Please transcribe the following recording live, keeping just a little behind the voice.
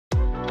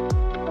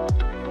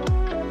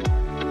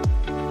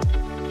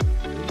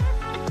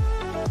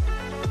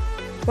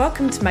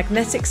Welcome to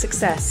Magnetic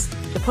Success,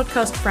 the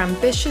podcast for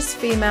ambitious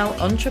female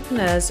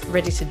entrepreneurs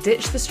ready to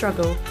ditch the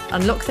struggle,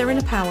 unlock their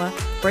inner power,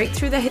 break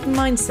through their hidden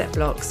mindset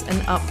blocks,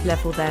 and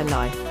up-level their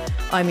life.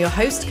 I'm your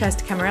host,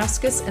 Kirsty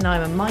Kamarauskas, and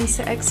I'm a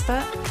mindset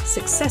expert,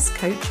 success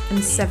coach,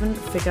 and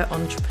seven-figure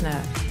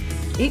entrepreneur.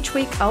 Each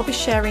week, I'll be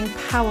sharing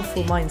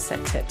powerful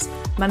mindset tips,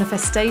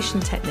 manifestation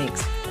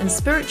techniques, and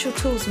spiritual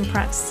tools and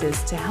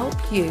practices to help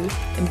you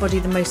embody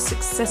the most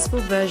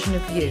successful version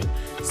of you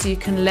so you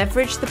can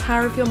leverage the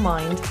power of your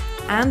mind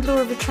and law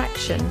of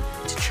attraction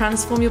to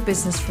transform your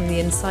business from the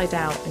inside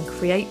out and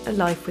create a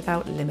life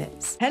without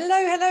limits. Hello,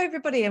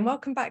 everybody, and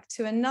welcome back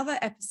to another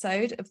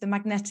episode of the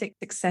Magnetic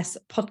Success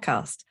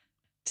podcast.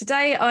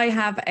 Today, I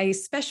have a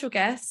special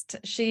guest.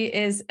 She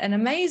is an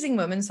amazing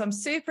woman, so I'm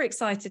super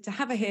excited to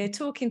have her here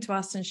talking to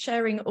us and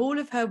sharing all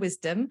of her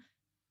wisdom.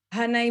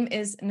 Her name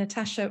is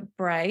Natasha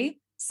Bray.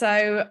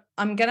 So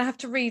I'm going to have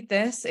to read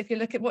this. If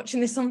you're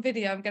watching this on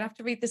video, I'm going to have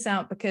to read this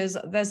out because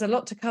there's a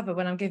lot to cover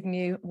when I'm giving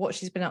you what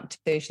she's been up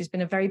to. She's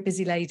been a very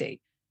busy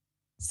lady.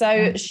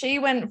 So she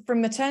went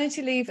from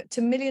maternity leave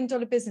to $1 million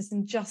business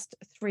in just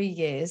 3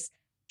 years.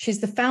 She's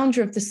the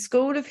founder of the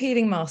School of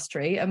Healing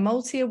Mastery, a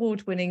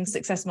multi-award-winning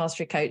success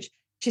mastery coach.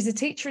 She's a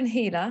teacher and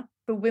healer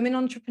for women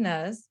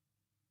entrepreneurs.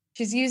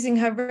 She's using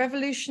her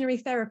revolutionary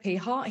therapy,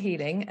 heart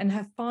healing, and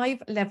her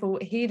 5-level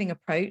healing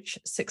approach,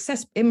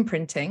 success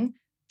imprinting.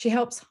 She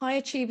helps high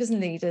achievers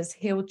and leaders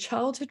heal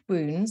childhood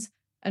wounds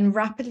and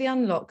rapidly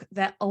unlock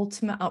their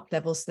ultimate up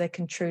level so they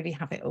can truly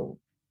have it all.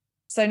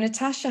 So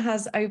Natasha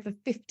has over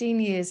 15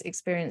 years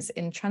experience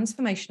in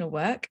transformational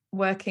work,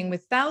 working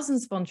with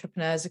thousands of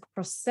entrepreneurs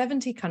across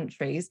 70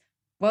 countries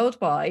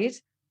worldwide.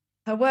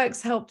 Her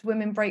work's helped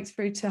women break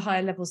through to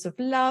higher levels of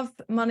love,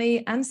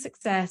 money, and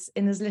success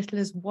in as little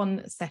as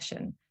one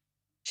session.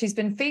 She's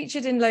been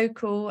featured in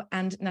local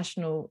and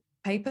national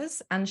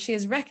papers, and she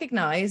is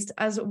recognized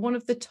as one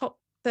of the top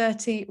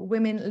 30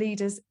 women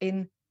leaders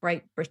in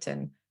Great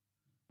Britain.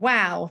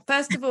 Wow.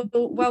 First of all,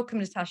 welcome,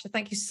 Natasha.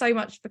 Thank you so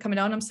much for coming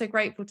on. I'm so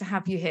grateful to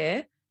have you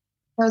here.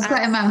 That was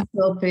quite a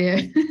mouthful for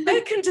you.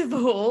 Second of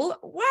all,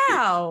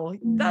 wow,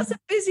 that's a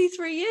busy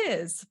 3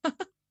 years.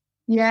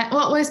 Yeah,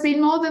 well, it's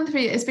been more than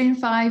 3. It's been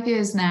 5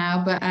 years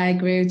now, but I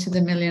grew to the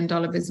 $1 million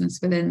business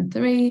within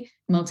 3,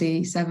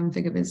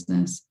 multi-7-figure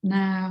business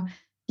now.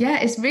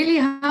 Yeah, it's really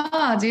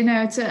hard, and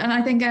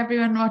I think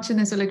everyone watching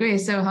this will agree,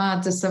 it's so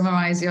hard to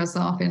summarize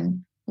yourself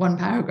in one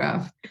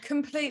paragraph.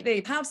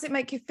 Completely. How does it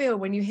make you feel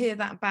when you hear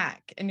that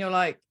back and you're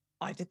like,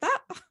 I did that?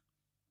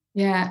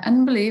 Yeah,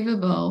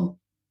 unbelievable.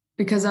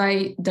 Because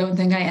I don't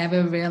think I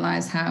ever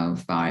realized how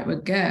far it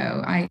would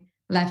go. I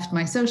left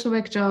my social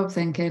work job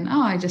thinking,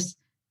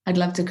 I'd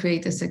love to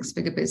create a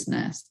 6-figure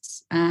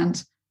business.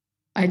 And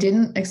I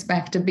didn't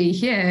expect to be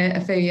here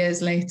a few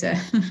years later.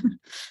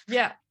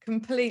 Yeah,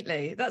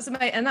 completely. That's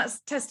amazing. And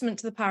that's testament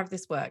to the power of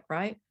this work,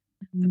 right?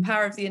 The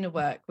power of the inner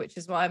work, which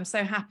is why I'm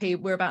so happy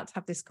we're about to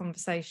have this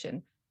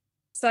conversation.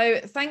 So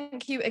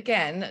thank you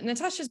again.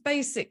 Natasha's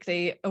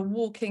basically a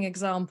walking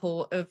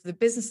example of the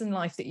business and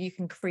life that you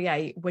can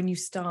create when you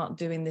start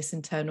doing this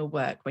internal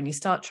work, when you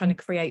start trying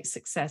to create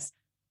success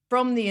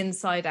from the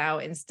inside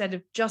out, instead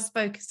of just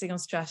focusing on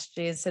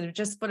strategy, instead of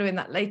just following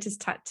that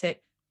latest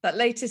tactic, that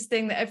latest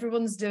thing that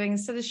everyone's doing,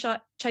 instead of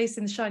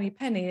chasing the shiny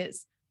penny.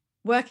 It's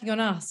working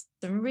on us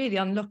and really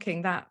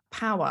unlocking that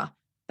power,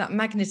 that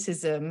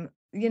magnetism,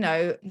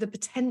 the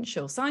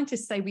potential.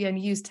 Scientists say we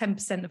only use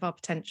 10% of our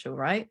potential,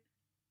 right?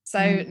 So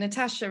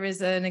Natasha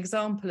is an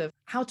example of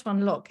how to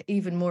unlock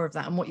even more of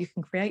that and what you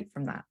can create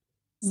from that.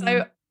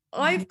 So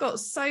I've got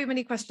so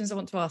many questions I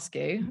want to ask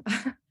you.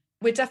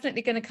 We're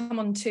definitely going to come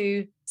on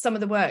to some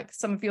of the work,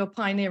 some of your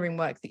pioneering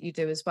work that you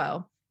do as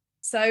well.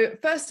 So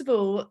first of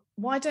all,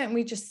 why don't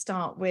we just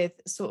start with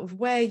sort of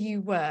where you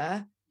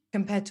were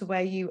compared to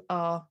where you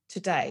are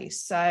today?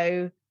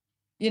 So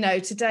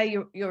today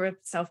you're a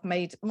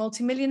self-made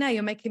multimillionaire.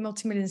 You're making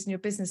multi-millions in your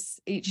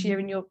business each year,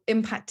 and you're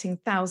impacting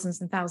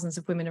thousands and thousands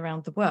of women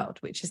around the world,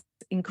 which is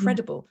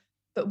incredible.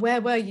 But where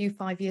were you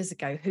 5 years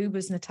ago? Who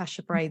was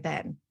Natasha Bray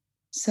then?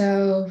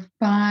 So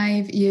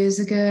 5 years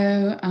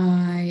ago,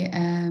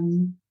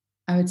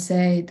 I would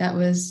say that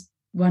was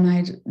when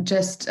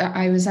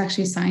I was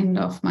actually signed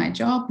off my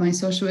job, my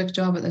social work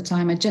job at the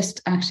time. I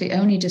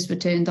only just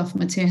returned off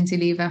maternity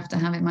leave after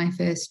having my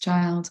first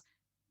child.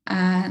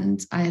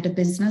 And I had a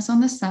business on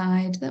the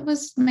side that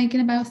was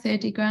making about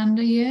 30 grand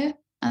a year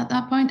at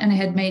that point. And I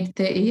had made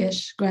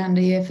 30-ish grand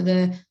a year for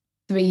the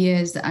 3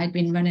 years that I'd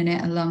been running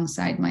it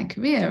alongside my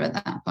career at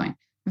that point.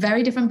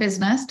 Very different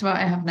business to what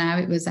I have now.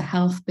 It was a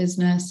health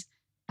business.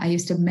 I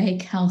used to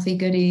make healthy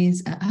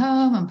goodies at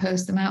home and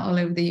post them out all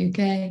over the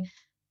UK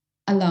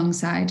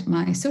alongside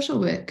my social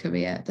work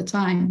career at the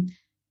time.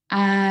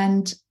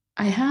 And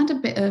I had a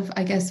bit of,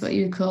 I guess, what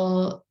you'd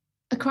call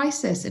a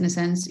crisis in a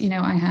sense.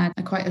 I had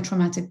quite a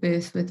traumatic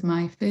birth with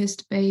my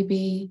first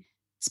baby,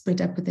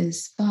 split up with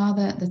his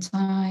father at the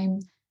time,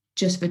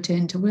 just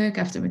returned to work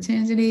after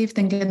maternity leave,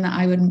 thinking that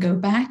I wouldn't go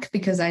back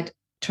because I'd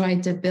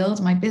tried to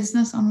build my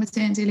business on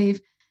maternity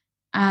leave.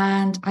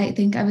 And I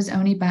think I was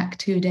only back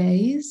 2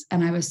 days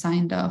and I was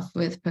signed off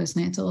with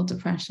postnatal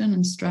depression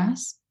and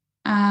stress.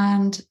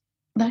 And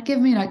that gave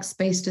me like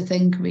space to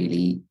think,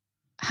 really,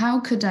 how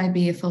could I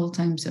be a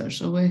full-time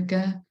social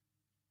worker,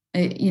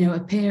 a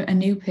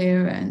new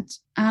parent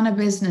and a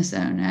business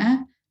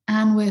owner,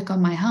 and work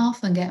on my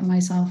health and get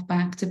myself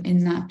back to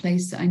in that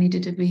place that I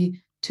needed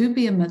to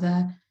be a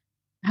mother.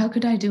 How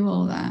could I do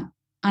all that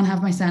and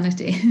have my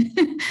sanity?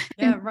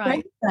 Yeah,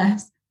 right.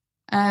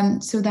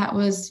 So that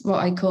was what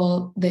I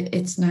call the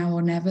it's now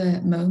or never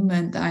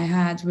moment that I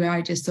had, where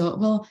I just thought,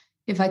 well,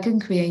 if I can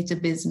create a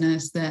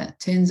business that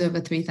turns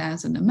over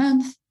 3,000 a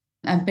month,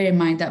 and bear in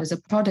mind that was a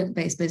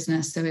product-based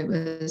business, so it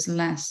was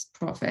less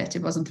profit.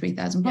 It wasn't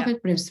 3,000 profit,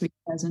 but it was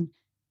 3,000.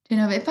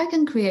 If I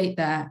can create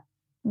that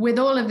with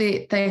all of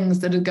the things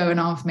that are going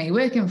on for me,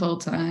 working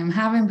full-time,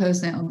 having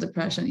postnatal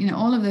depression,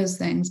 all of those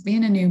things,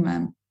 being a new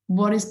mum,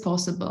 what is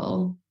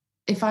possible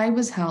if I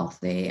was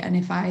healthy and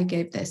if I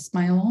gave this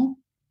my all?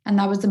 And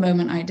that was the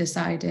moment I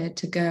decided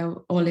to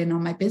go all in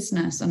on my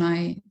business. And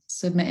I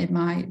submitted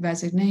my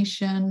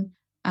resignation,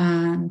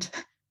 and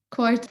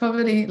quite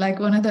probably like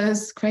one of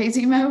those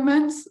crazy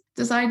moments,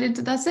 decided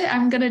that's it.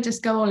 I'm going to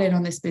just go all in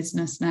on this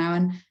business now.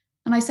 And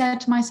I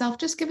said to myself,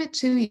 just give it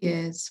 2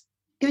 years.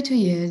 Give it 2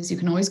 years. You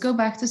can always go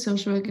back to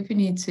social work if you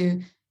need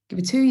to. Give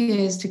it 2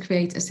 years to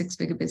create a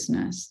 6-figure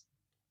business.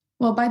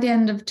 Well, by the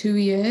end of 2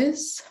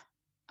 years,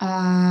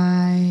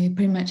 I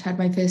pretty much had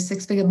my first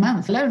 6-figure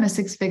month, alone a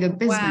 6-figure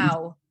business.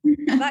 Wow.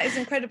 That is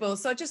incredible.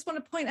 So I just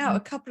want to point out a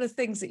couple of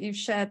things that you've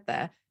shared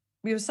there.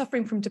 You were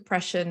suffering from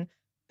depression.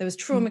 There was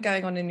trauma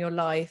going on in your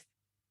life,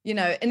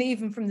 and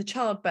even from the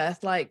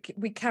childbirth, like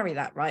we carry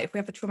that, right? If we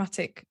have a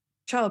traumatic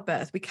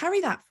childbirth, we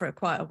carry that for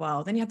quite a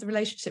while. Then you have the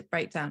relationship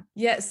breakdown.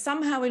 Yet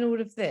somehow in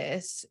all of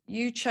this,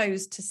 you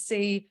chose to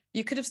see,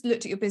 you could have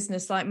looked at your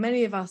business like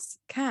many of us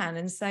can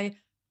and say,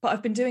 but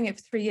I've been doing it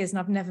for 3 years and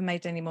I've never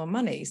made any more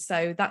money.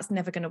 So that's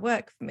never going to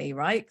work for me,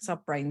 right? Because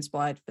our brain's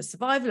wired for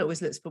survival. It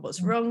always looks for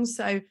what's wrong.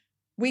 So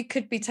we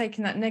could be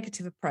taking that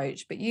negative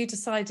approach, but you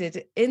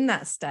decided in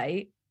that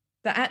state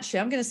that actually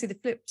I'm going to see the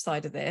flip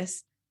side of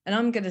this. And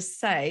I'm going to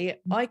say,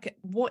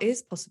 what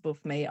is possible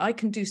for me? I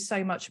can do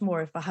so much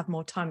more if I have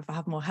more time, if I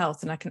have more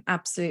health, and I can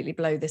absolutely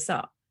blow this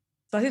up.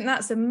 So I think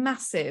that's a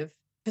massive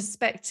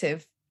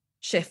perspective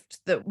shift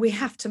that we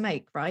have to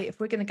make, right? If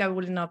we're going to go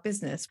all in our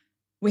business,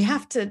 we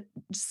have to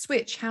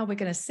switch how we're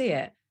going to see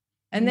it.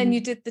 And then you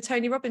did the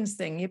Tony Robbins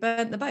thing. You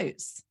burnt the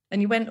boats and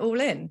you went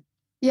all in.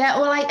 Yeah,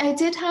 well, I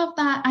did have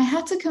that. I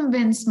had to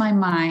convince my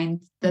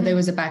mind that there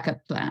was a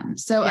backup plan.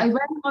 So I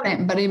went all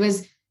in, but it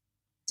was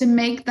to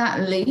make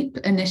that leap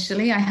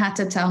initially. I had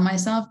to tell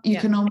myself, you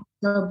can always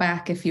go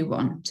back if you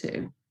want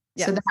to.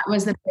 Yeah. So that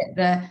was the bit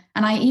there.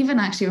 And I even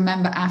actually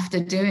remember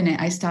after doing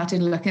it, I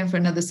started looking for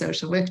another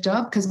social work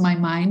job because my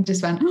mind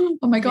just went, oh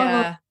my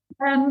God.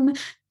 Yeah. And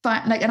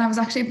I was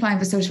actually applying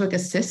for social work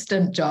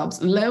assistant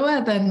jobs,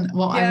 lower than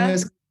what I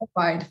was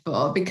qualified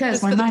for, because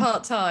just for the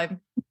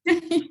part-time.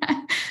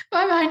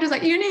 My mind was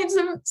like, you need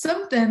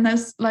something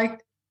that's like,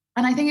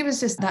 and I think it was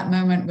just that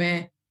moment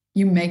where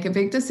you make a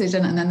big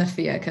decision and then the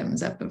fear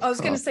comes up. I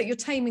was going to say, you're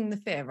taming the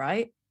fear,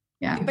 right?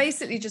 Yeah. You're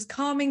basically just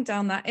calming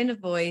down that inner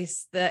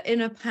voice, the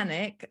inner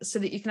panic, so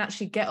that you can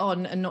actually get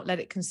on and not let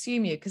it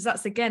consume you. Because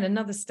that's, again,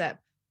 another step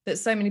that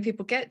so many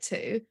people get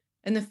to.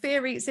 And the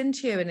fear eats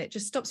into you and it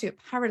just stops you.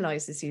 It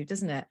paralyzes you,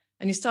 doesn't it?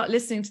 And you start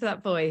listening to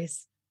that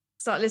voice,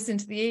 start listening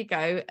to the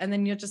ego, and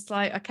then you're just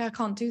like, okay, I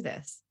can't do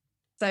this.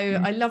 So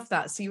I love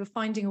that. So you were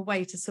finding a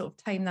way to sort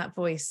of tame that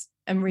voice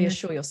and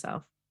reassure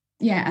yourself.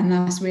 Yeah, and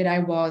that's where I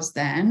was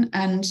then.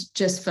 And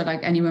just for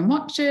like anyone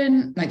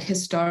watching, like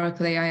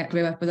historically, I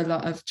grew up with a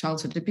lot of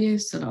childhood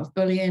abuse, a lot of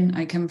bullying.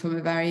 I come from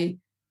a very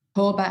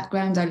poor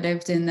background. I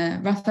lived in the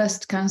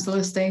roughest council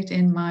estate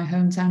in my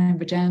hometown in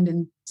Bridgend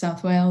in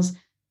South Wales.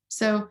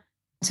 So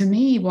to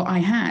me, what I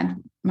had,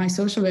 my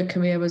social work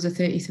career was a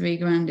 33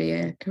 grand a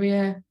year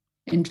career.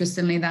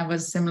 Interestingly, that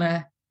was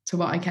similar to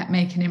what I kept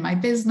making in my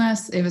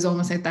business. It was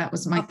almost like that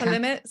was my upper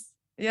limits.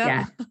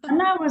 Yeah. And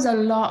that was a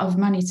lot of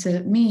money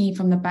to me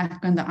from the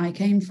background that I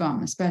came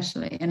from,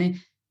 especially.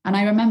 And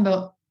I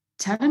remember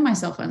telling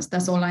myself once,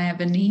 that's all I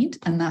ever need.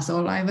 And that's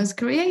all I was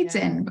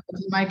creating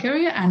both in my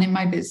career and in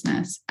my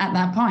business at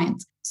that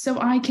point. So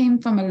I came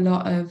from a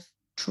lot of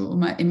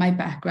trauma in my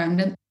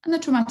background, and the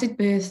traumatic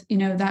birth,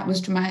 that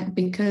was traumatic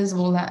because of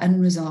all that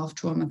unresolved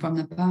trauma from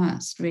the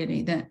past,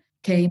 really, that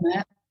came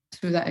up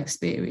through that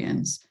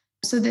experience.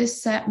 So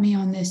this set me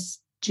on this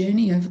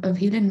journey of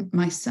healing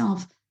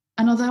myself.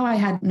 And although I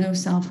had no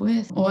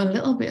self-worth or a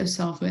little bit of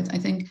self-worth, I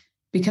think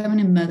becoming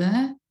a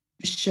mother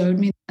showed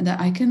me that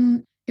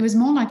it was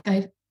more like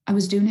I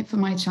was doing it for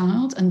my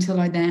child until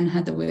I then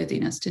had the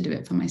worthiness to do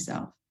it for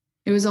myself.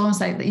 It was almost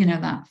like,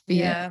 that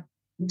fear,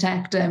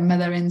 protector,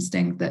 mother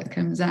instinct that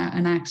comes out.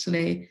 And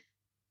actually,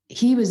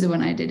 he was the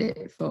one I did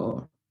it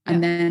for.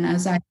 And then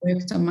as I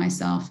worked on my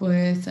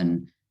self-worth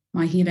and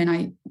my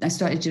healing, I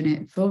started doing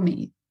it for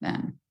me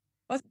then.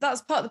 Well,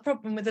 that's part of the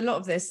problem with a lot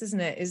of this,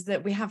 isn't it? Is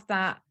that we have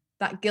that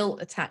that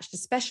guilt attached,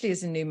 especially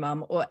as a new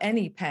mum or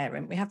any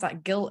parent. We have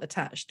that guilt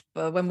attached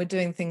for when we're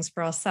doing things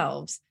for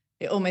ourselves.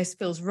 It almost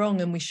feels wrong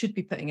and we should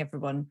be putting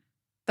everyone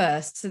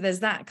first. So there's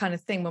that kind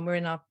of thing when we're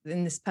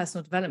in this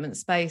personal development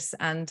space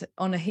and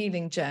on a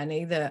healing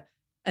journey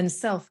and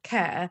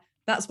self-care.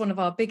 That's one of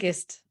our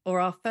biggest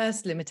or our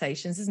first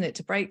limitations, isn't it,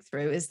 to break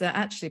through, is that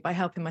actually by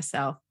helping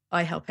myself,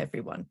 I help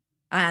everyone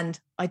and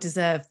I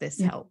deserve this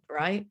help,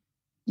 right?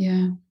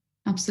 Yeah,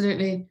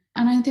 absolutely.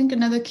 And I think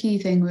another key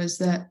thing was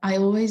that I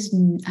always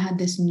had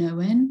this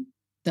knowing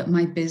that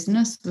my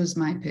business was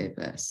my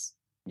purpose.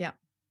 Yeah.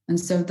 And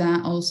so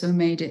that also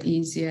made it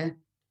easier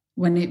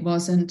when it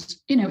wasn't,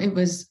 it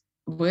was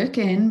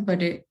working,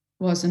 but it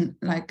wasn't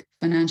like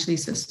financially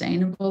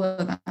sustainable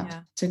at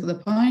that particular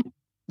point.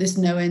 This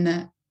knowing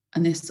that,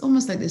 and this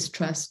almost like this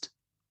trust,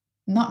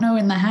 not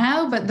knowing the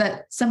how, but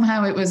that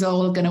somehow it was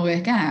all going to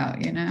work out,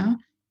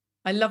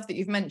 I love that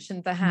you've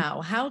mentioned the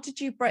how. How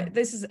did you break?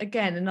 This is,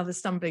 again, another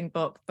stumbling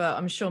block, but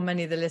I'm sure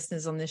many of the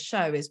listeners on this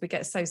show is we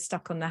get so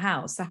stuck on the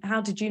how. So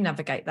how did you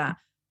navigate that?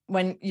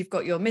 When you've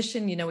got your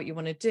mission, you know what you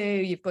want to do,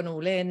 you've gone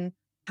all in.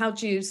 How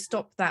do you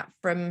stop that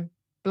from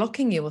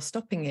blocking you or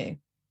stopping you?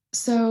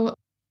 So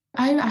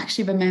I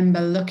actually remember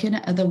looking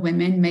at other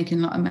women making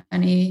a lot of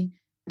money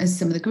as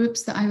some of the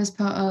groups that I was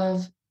part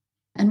of,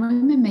 and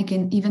women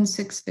making even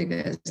 6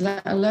 figures,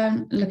 let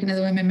alone looking at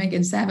the women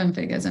making 7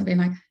 figures and being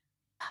like,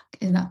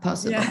 is that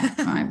possible? Yeah.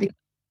 Right? Because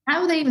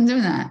how are they even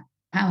doing that?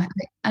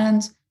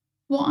 And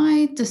what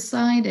I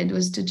decided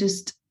was to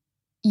just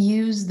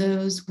use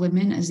those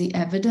women as the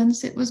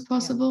evidence it was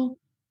possible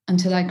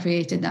until I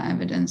created that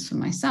evidence for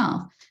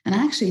myself. And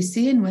actually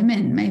seeing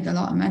women make a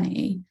lot of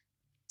money,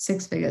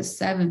 6 figures,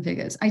 7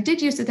 figures. I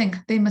did used to think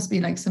they must be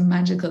like some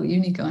magical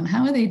unicorn.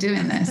 How are they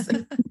doing this?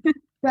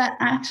 But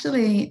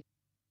actually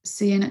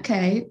seeing,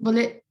 okay, well,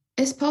 it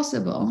is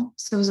possible.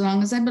 So as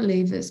long as I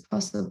believe it's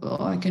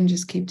possible, I can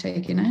just keep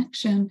taking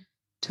action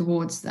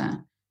towards that.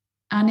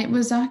 And it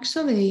was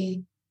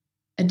actually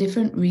a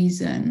different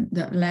reason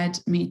that led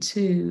me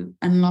to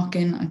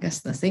unlocking, I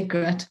guess, the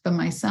secret for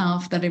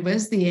myself, that it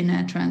was the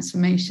inner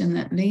transformation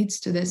that leads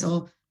to this,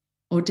 or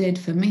did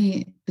for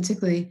me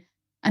particularly.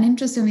 And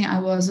interestingly, I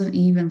wasn't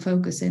even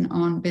focusing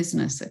on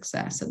business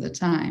success at the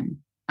time.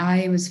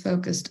 I was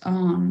focused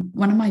on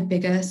one of my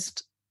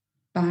biggest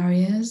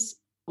barriers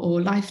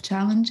or life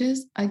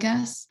challenges, I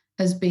guess,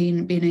 has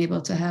been being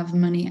able to have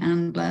money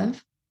and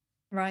love.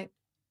 Right.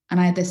 And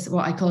I had this,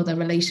 what I call the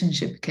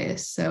relationship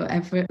kiss. So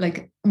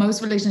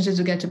most relationships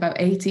would get to about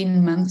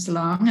 18 months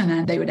long and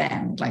then they would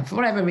end, like for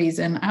whatever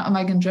reason, out of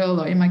my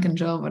control or in my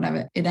control,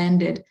 whatever, it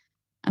ended.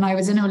 And I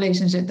was in a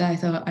relationship that I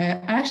thought, I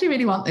actually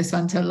really want this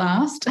one to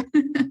last.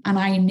 And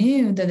I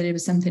knew that it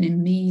was something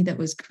in me that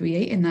was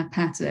creating that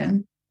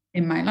pattern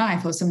in my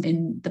life, or something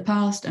in the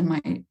past and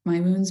my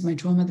wounds, my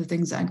trauma, the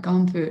things that I'd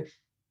gone through.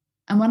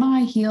 And when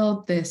I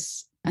healed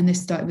this, and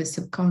this started with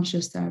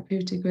subconscious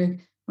therapeutic work,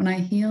 when I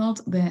healed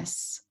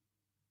this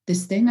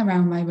thing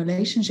around my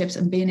relationships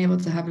and being able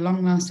to have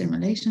long-lasting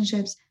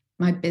relationships,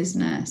 my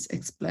business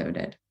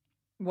exploded.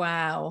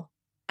 Wow.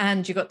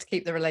 And you got to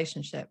keep the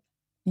relationship.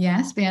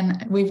 Yes,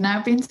 we've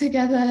now been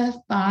together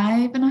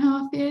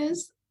 5.5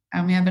 years,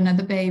 and we have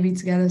another baby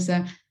together.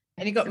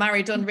 And you got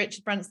married on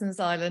Richard Branson's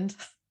island.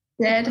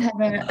 Did have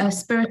a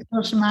spiritual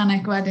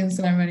shamanic wedding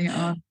ceremony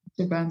on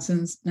Richard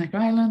Branson's Neck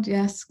Island.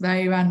 Yes,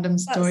 very random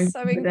story.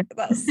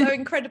 That's so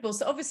incredible.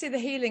 So obviously the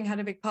healing had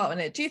a big part in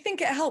it. Do you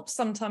think it helps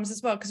sometimes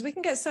as well? Because we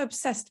can get so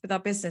obsessed with our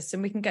business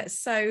and we can get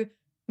so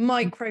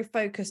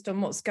micro-focused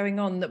on what's going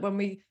on that when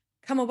we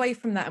come away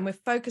from that and we're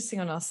focusing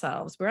on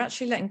ourselves, we're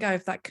actually letting go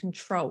of that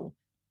control.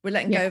 We're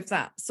letting go of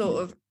that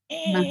sort of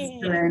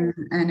masculine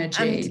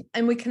energy.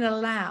 And we can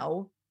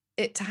allow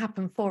it to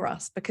happen for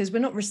us, because we're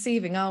not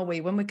receiving, are we?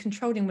 When we're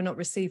controlling, we're not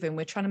receiving.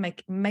 We're trying to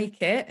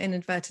make it, in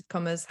inverted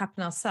commas,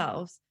 happen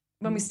ourselves.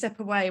 When we step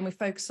away and we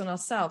focus on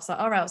ourselves, like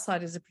our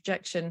outside is a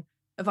projection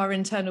of our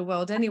internal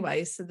world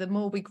anyway. So the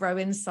more we grow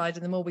inside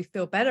and the more we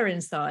feel better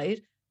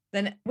inside,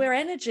 then we're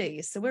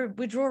energy. So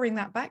we're drawing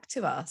that back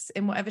to us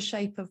in whatever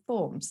shape or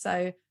form.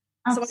 So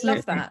Absolutely. So I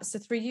love that. So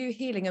through you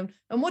healing, and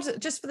what,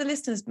 just for the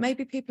listeners,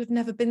 maybe people have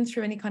never been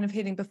through any kind of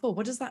healing before.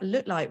 What does that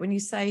look like when you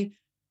say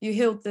you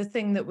healed the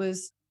thing that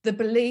was the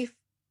belief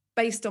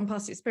based on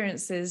past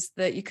experiences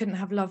that you couldn't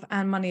have love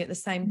and money at the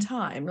same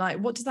time? Like,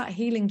 what does that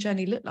healing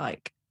journey look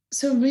like?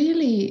 So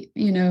really,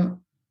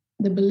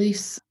 the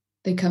beliefs,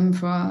 they come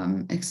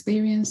from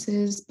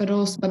experiences, but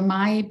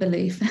my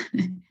belief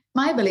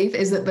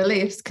is that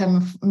beliefs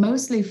come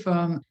mostly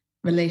from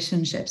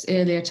relationships,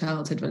 earlier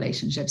childhood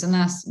relationships. And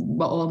that's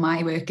what all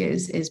my work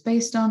is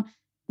based on,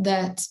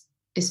 that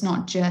it's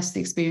not just the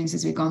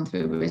experiences we've gone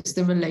through, but it's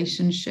the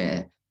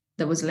relationship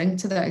that was linked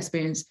to that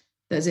experience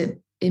that's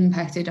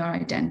impacted our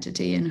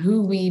identity and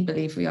who we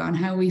believe we are and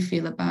how we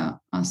feel about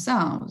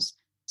ourselves.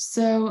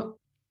 So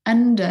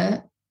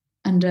under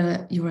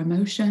your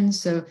emotions,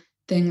 so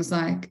things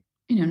like,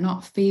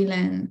 not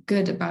feeling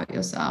good about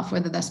yourself,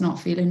 whether that's not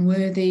feeling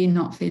worthy,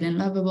 not feeling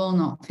lovable,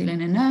 not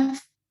feeling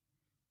enough,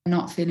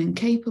 not feeling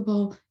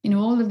capable.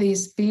 All of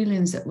these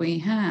feelings that we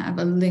have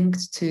are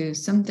linked to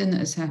something that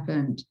has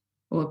happened,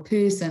 or a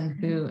person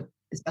who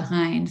is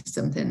behind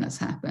something that's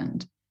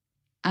happened.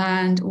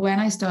 And when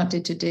I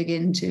started to dig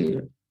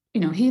into,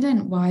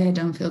 healing why I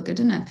don't feel good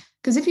enough,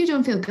 because if you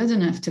don't feel good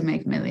enough to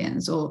make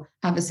millions or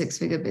have a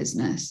 6-figure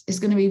business, it's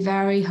going to be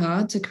very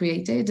hard to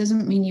create it. It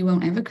doesn't mean you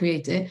won't ever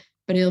create it,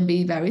 but it'll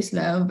be very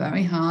slow,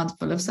 very hard,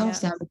 full of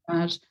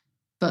self-sabotage.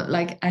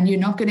 But and you're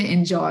not going to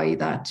enjoy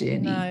that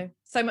journey. No,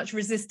 so much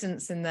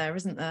resistance in there,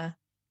 isn't there?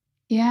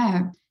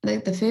 Yeah.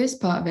 The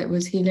first part of it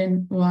was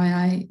healing why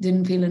I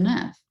didn't feel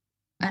enough.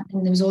 And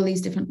there was all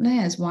these different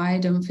layers, why I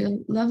don't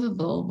feel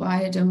lovable,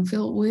 why I don't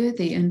feel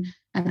worthy. And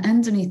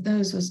underneath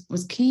those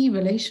was key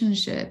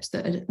relationships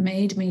that had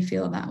made me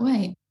feel that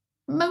way.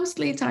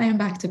 Mostly tying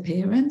back to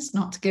parents,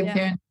 not to give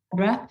parents a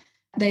rep.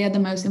 They are the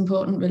most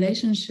important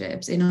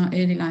relationships in our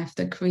early life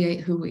that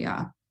create who we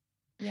are.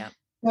 Yeah.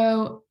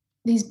 So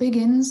these big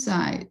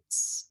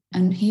insights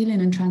and healing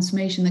and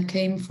transformation that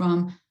came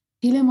from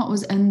healing what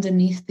was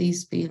underneath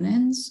these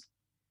feelings,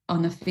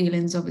 and the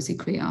feelings obviously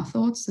create our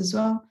thoughts as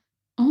well,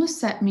 almost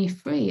set me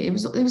free.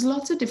 There was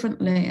lots of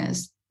different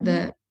layers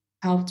that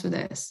helped with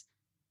this.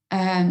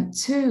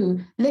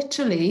 Two,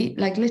 literally,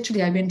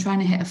 I've been trying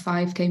to hit a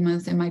 5K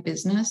month in my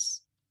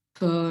business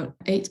for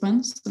 8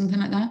 months, something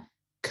like that.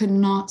 Could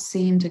not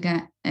seem to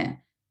get it.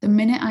 The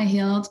minute I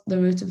healed the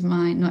root of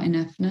my not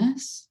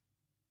enoughness,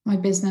 my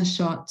business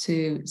shot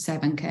to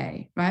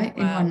 7K, right?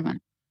 Wow. In 1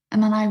 month.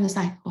 And then I was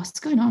like, what's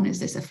going on? Is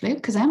this a fluke?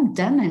 Because I haven't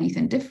done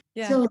anything different.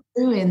 Yeah. Still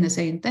doing the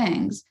same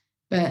things,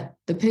 but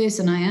the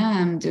person I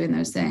am doing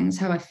those things,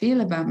 how I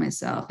feel about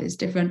myself is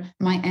different.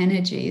 My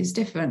energy is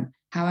different.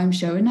 How I'm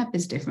showing up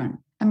is different.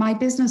 And my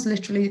business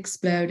literally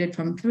exploded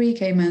from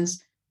 3K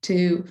months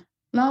to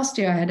last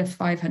year I had a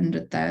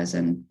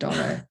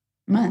 $500,000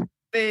 month.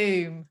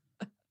 Boom.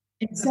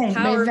 Insane.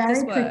 They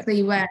very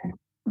quickly went.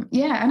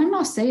 Yeah. And I'm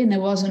not saying there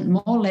wasn't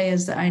more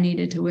layers that I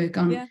needed to work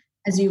on. Yeah.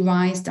 As you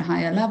rise to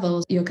higher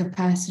levels, your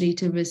capacity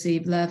to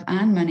receive love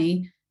and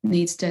money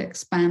needs to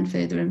expand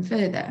further and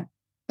further.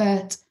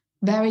 But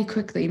very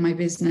quickly, my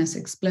business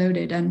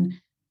exploded.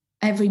 And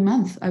every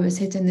month I was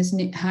hitting this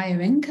higher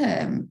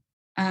income,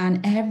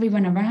 and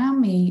everyone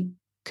around me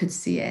could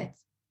see it.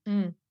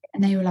 And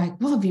they were like,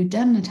 what have you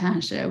done,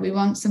 Natasha? We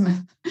want some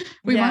of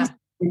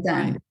it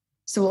done. Right.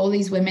 So all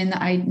these women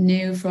that I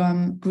knew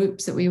from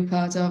groups that we were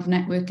part of,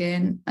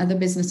 networking, other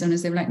business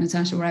owners, they were like,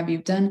 Natasha, what have you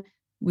done?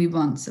 We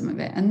want some of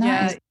it. And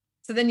that is.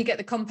 So then you get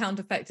the compound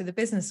effect of the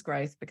business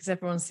growth because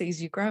everyone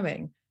sees you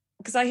growing.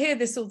 Because I hear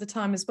this all the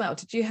time as well.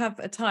 Did you have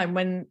a time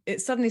when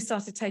it suddenly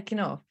started taking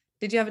off?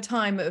 Did you have a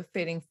time of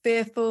feeling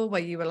fearful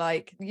where you were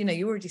like,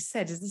 you already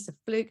said, is this a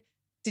fluke?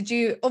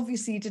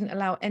 Obviously you didn't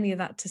allow any of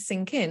that to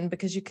sink in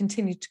because you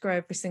continued to grow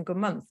every single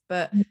month.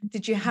 But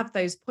did you have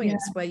those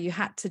points where you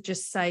had to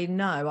just say,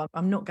 no,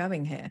 I'm not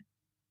going here?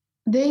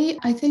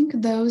 I think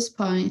those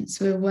points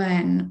were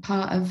when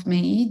part of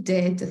me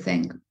did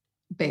think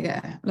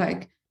bigger.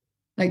 Like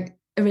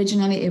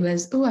originally it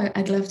was,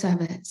 I'd love to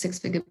have a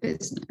 6-figure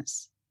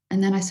business.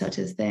 And then I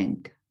started to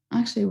think,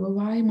 actually, well,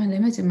 why am I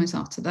limiting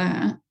myself to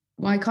that?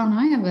 Why can't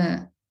I have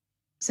a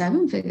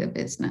 7-figure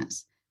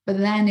business? But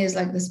then is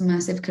like this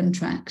massive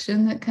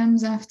contraction that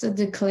comes after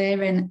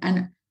declaring.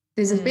 And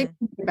there's a big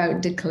thing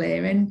about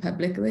declaring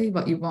publicly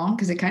what you want,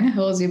 because it kind of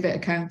holds you a bit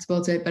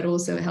accountable to it, but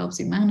also it helps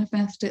you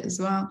manifest it as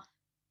well.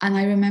 And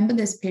I remember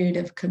this period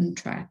of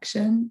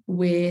contraction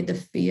where the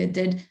fear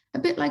did a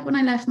bit like when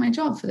I left my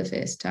job for the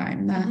first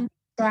time, that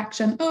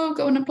contraction,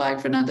 go and apply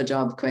for another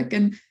job quick.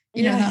 And,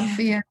 that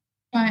fear.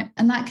 Right.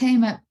 And that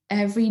came at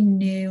every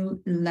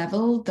new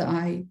level that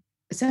I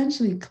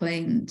essentially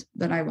claimed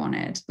that I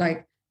wanted,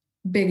 like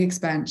big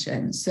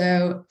expansion.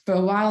 So for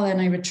a while then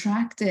I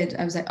retracted.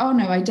 I was like, oh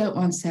no, I don't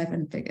want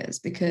 7 figures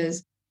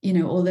because,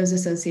 all those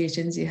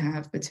associations you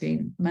have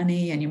between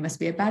money and you must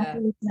be a bad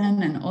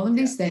person and all of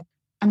these things.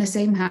 And the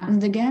same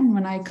happened again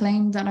when I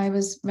claimed that I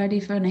was ready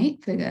for an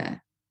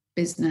 8-figure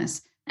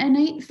business. And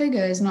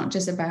 8-figure is not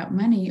just about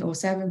money, or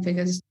 7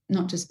 figures,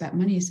 not just about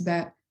money. It's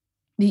about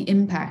the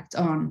impact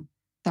on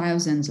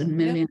thousands and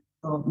millions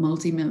or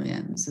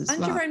multi-millions as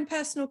well. And your own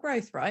personal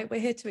growth, right?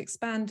 We're here to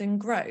expand and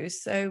grow.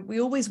 So we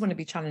always want to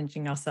be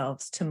challenging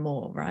ourselves to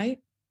more, right?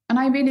 And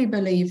I really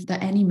believe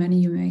that any money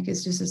you make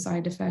is just a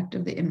side effect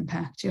of the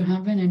impact you're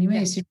having anyway.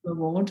 It's your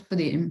reward for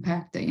the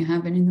impact that you're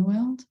having in the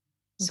world.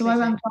 So I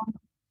went from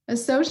a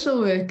social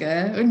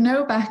worker with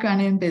no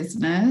background in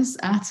business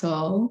at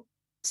all,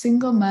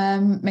 single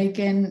mom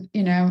making,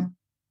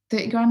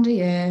 30 grand a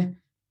year,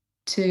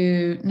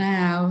 to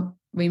now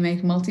we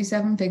make multi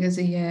 7 figures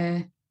a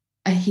year.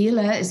 A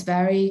healer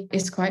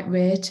it's quite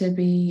rare to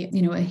be,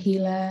 a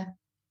healer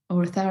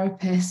or a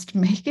therapist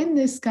making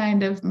this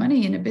kind of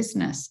money in a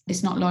business.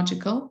 It's not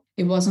logical.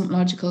 It wasn't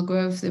logical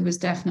growth. There was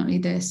definitely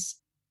this,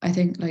 I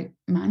think, like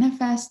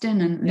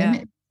manifesting and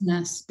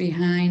limitedness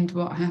behind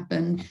what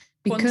happened.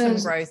 Quantum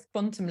growth,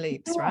 quantum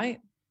leaps, right?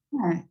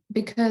 Yeah,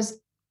 because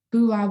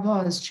who I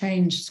was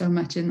changed so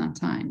much in that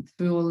time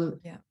through all of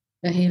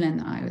the healing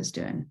that I was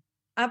doing.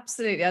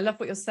 Absolutely. I love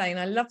what you're saying.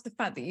 I love the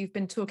fact that you've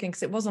been talking,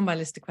 because it was on my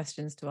list of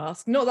questions to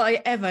ask. Not that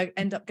I ever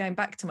end up going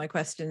back to my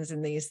questions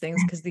in these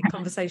things, because the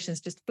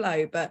conversations just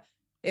flow, but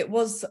it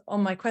was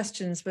on my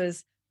questions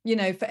was, you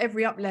know, for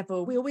every up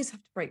level, we always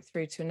have to break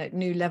through to a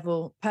new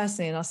level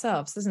personally in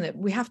ourselves, doesn't it?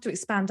 We have to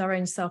expand our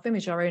own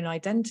self-image, our own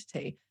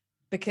identity,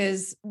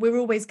 because we're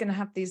always going to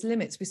have these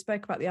limits. We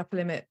spoke about the upper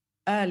limit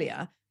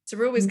earlier. So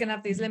we're always going to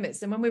have these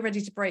limits. And when we're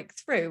ready to break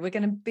through, we're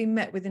going to be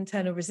met with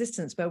internal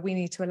resistance, where we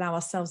need to allow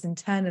ourselves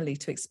internally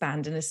to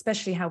expand, and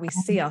especially how we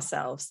see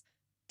ourselves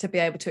to be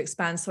able to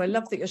expand. So I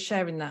love that you're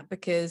sharing that,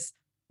 because,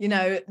 you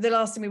know, the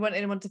last thing we want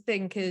anyone to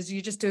think is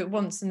you just do it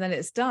once and then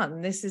it's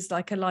done. This is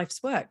like a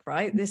life's work,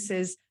 right? This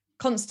is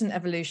constant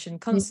evolution,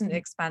 constant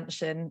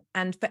expansion.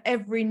 And for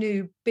every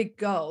new big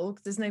goal,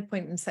 there's no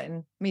point in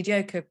setting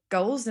mediocre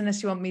goals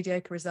unless you want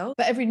mediocre results.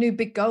 But every new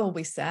big goal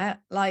we set,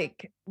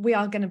 like, we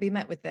are going to be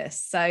met with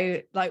this.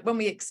 So like when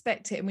we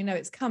expect it and we know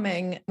it's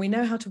coming, we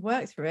know how to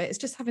work through it. It's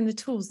just having the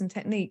tools and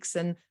techniques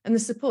and the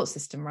support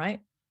system, right,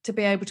 to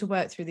be able to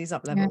work through these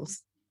up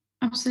levels.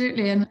 Yeah,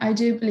 absolutely. And I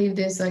do believe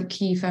there's like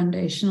key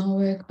foundational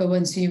work, but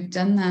once you've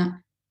done that,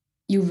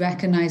 you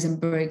recognize and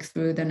break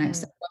through the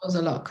next levels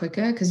a lot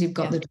quicker, because you've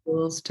got the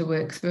tools to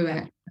work through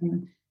it.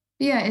 And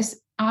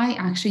I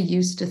actually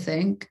used to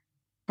think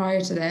prior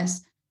to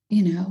this,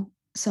 you know,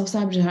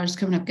 self-sabotage is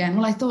coming up again.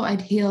 Well, I thought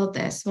I'd healed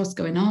this. What's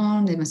going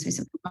on? There must be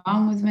something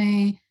wrong with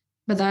me.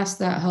 But that's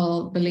that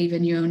whole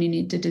believing you only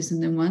need to do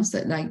something once,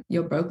 that like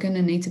you're broken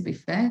and need to be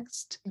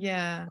fixed.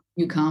 Yeah.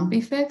 You can't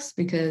be fixed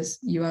because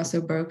you are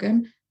so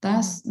broken.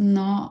 That's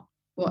not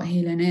what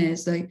healing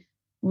is. Like,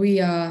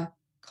 we are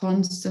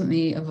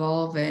constantly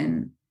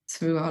evolving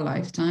through our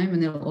lifetime,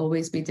 and there'll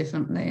always be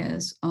different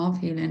layers of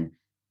healing,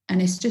 and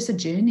it's just a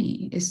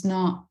journey. It's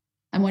not,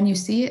 and when you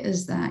see it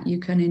as that, you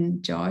can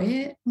enjoy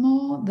it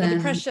more than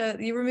the pressure.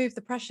 You remove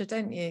the pressure,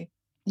 don't you?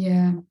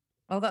 Yeah.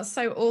 Oh, that's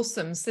so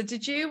awesome. So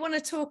did you want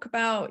to talk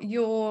about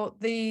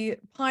the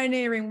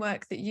pioneering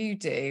work that you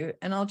do?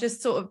 And I'll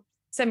just sort of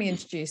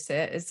semi-introduce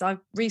it, as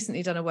I've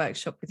recently done a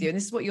workshop with you, and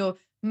this is what your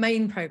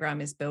main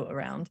program is built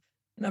around.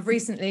 And I've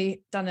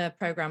recently done a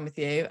program with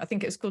you. I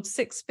think it was called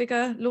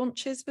 6-Figure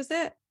Launches, was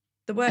it?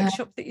 The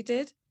workshop that you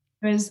did?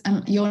 It was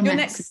your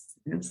next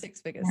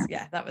 6 figures.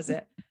 Yeah, that was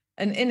it.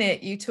 And in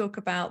it, you talk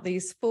about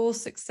these 4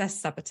 success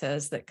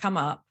saboteurs that come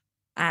up,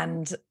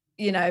 and,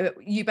 you know,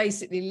 you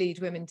basically lead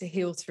women to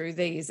heal through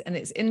these. And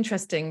it's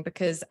interesting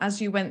because as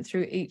you went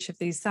through each of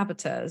these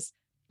saboteurs,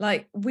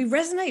 like, we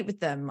resonate with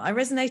them. I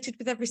resonated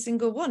with every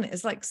single one.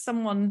 It's like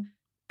someone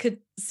could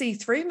see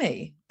through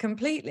me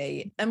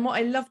completely. And what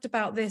I loved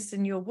about this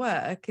in your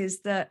work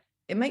is that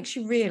it makes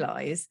you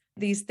realize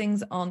these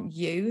things aren't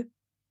you.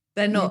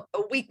 They're not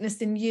a weakness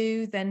in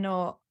you. They're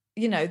not,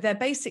 you know, they're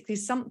basically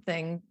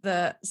something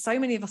that so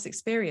many of us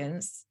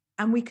experience,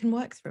 and we can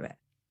work through it.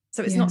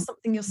 So it's not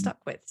something you're stuck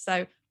with.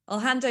 So I'll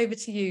hand over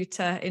to you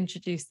to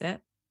introduce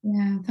it.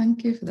 Yeah,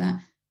 thank you for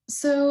that.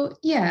 So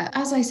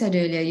as I said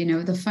earlier, you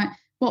know,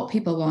 what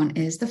people want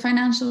is the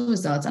financial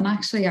results. And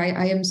actually,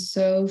 I am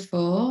so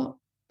for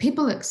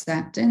people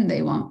accepting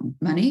they want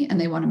money and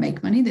they want to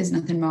make money. There's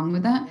nothing wrong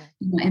with that.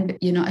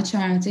 You're not a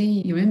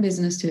charity. You're in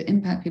business to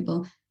impact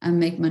people and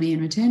make money in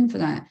return for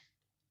that.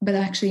 But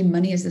actually,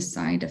 money is a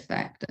side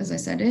effect, as I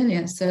said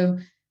earlier. So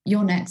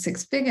your next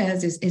 6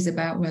 figures is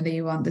about whether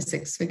you want the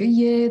 6-figure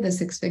year, the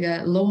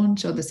 6-figure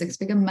launch, or the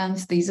 6-figure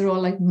month. These are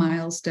all like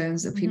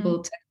milestones that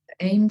people tend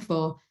to aim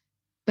for,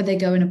 but they're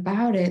going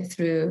about it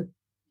through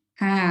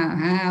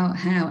how.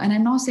 And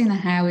I'm not saying the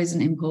how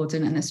isn't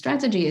important and the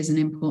strategy isn't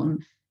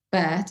important.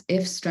 But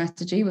if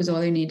strategy was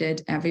all you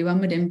needed, everyone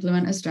would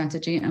implement a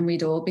strategy and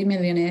we'd all be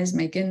millionaires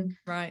making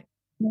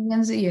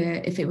millions a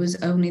year if it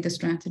was only the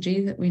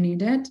strategy that we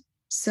needed.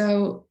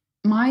 So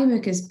my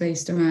work is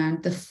based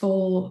around the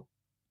 4,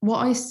 what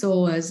I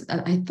saw as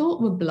I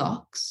thought were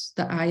blocks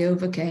that I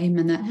overcame,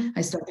 and that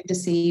I started to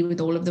see with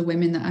all of the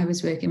women that I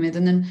was working with,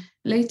 and then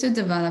later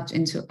developed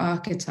into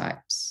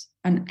archetypes.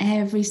 And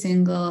every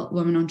single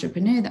woman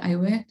entrepreneur that I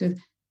worked with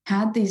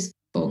had these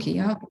 4 key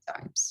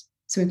archetypes.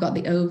 So we've got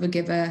the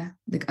overgiver,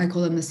 I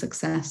call them the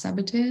success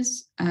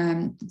saboteurs.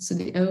 So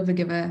the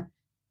overgiver,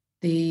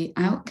 the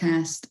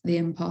outcast, the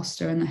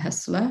imposter, and the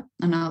hustler.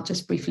 And I'll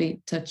just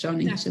briefly touch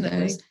on each of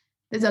those.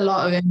 There's a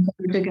lot of info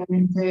to go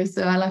into,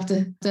 so I'll have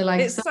to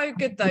like. It's so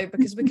good though,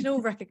 because we can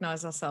all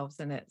recognize ourselves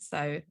in it.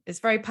 So it's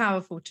very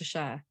powerful to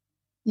share.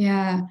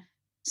 Yeah.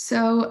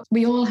 So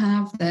we all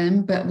have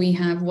them, but we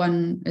have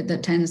one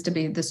that tends to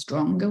be the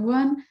stronger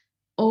one.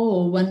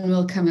 Or one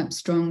will come up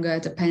stronger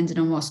depending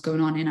on what's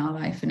going on in our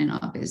life and in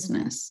our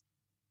business.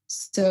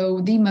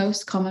 So the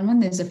most common one,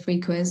 there's a free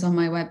quiz on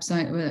my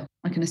website, where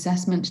like an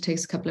assessment, it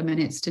takes a couple of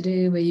minutes to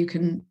do, where you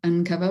can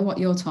uncover what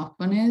your top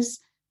one is.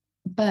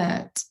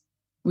 But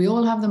we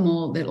all have them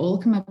all. They'll all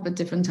come up at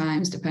different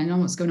times depending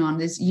on what's going on.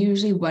 There's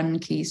usually one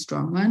key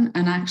strong one.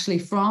 And actually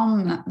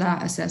from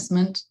that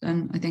assessment,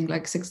 and I think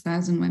like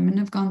 6,000 women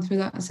have gone through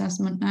that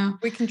assessment now.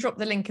 We can drop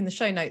the link in the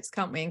show notes,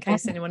 can't we, in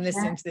case anyone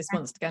listening to this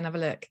wants to go and have a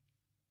look.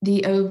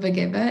 The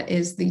overgiver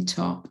is the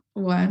top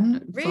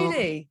one.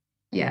 Really?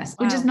 Yes,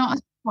 wow. Which is not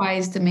a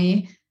wise to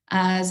me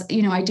as,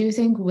 you know, I do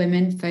think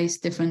women face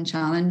different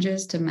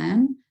challenges to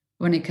men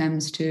when it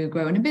comes to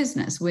growing a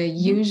business. We're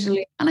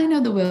usually, and I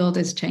know the world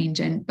is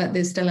changing, but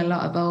there's still a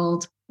lot of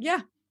old,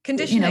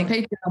 conditioning.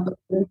 Patriarchal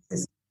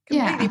basis.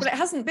 Completely, but it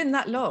hasn't been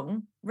that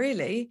long,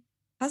 really,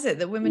 has it,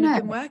 that women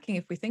have been working,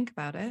 if we think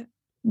about it?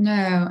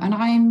 No, and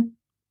I'm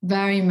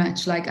very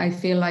much like, I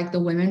feel like the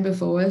women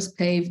before us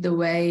paved the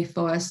way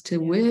for us to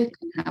work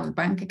and have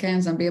bank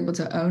accounts and be able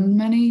to own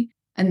money.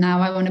 And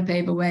now I want to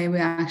pave a way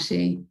where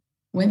actually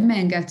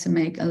women get to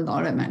make a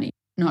lot of money,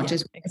 not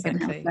just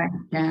exactly.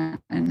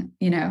 And,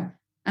 you know,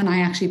 and I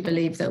actually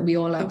believe that we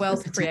all have the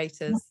wealth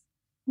creators.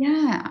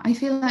 Yeah, I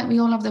feel like we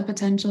all have the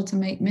potential to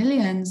make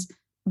millions,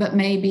 but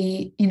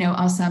maybe, you know,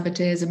 our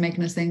saboteurs are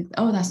making us think,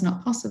 oh, that's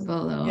not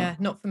possible. Or,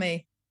 not for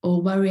me.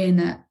 Or worrying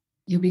that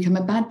you'll become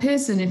a bad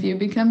person if you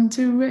become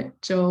too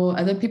rich, or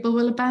other people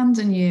will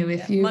abandon you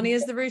if you... Money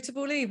is the root of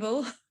all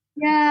evil.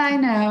 Yeah, I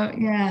know.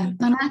 Yeah.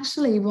 And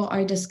actually what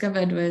I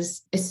discovered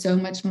was it's so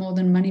much more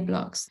than money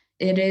blocks.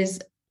 It is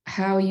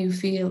how you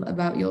feel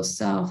about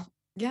yourself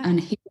and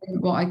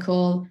healing what I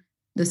call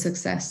the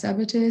success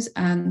saboteurs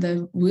and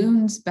the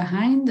wounds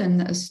behind them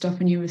that are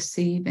stopping you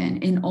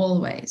receiving in all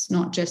ways,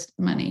 not just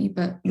money,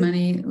 but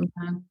money,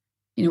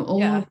 you know,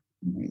 all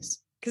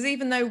ways. Because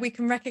even though we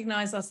can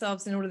recognize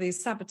ourselves in all of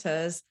these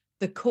saboteurs,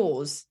 the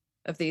cause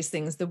of these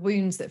things, the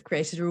wounds that have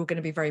created, are all going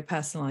to be very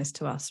personalized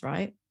to us,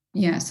 right?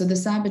 Yeah. So the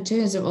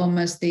saboteurs are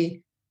almost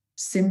the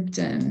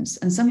symptoms,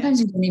 and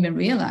sometimes you don't even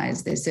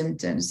realize they're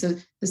symptoms. So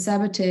the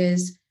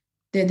saboteurs,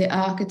 they're the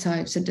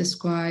archetypes that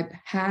describe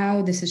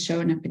how this is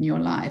showing up in your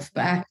life,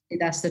 but actually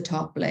that's the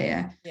top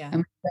layer.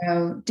 And we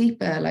go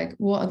deeper, like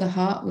what are the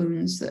heart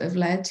wounds that have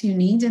led to you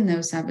needing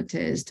those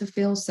saboteurs to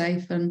feel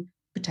safe and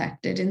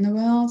protected in the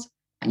world?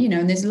 You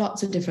know, and there's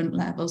lots of different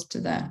levels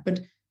to that.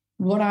 But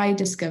what I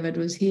discovered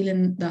was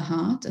healing the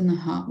heart and the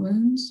heart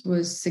wounds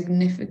was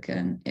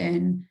significant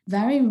and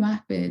very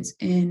rapid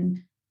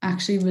in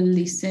actually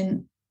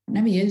releasing, I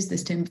never used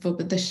this term before,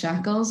 but the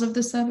shackles of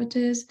the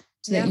saboteurs,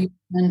 so that you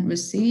can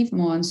receive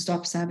more and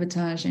stop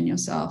sabotaging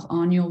yourself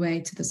on your way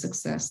to the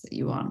success that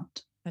you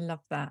want. I love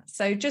that.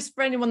 So just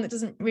for anyone that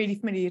doesn't really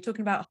familiar, you're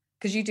talking about,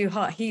 because you do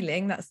heart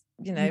healing, that's,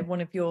 you know,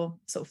 one of your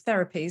sort of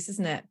therapies,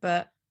 isn't it?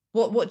 But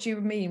what do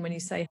you mean when you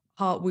say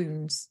heart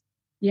wounds?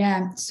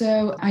 Yeah,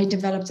 so I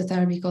developed a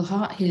therapy called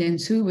heart healing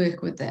to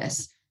work with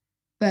this.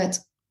 But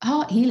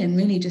heart healing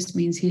really just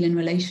means healing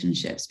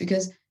relationships,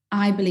 because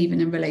I believe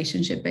in a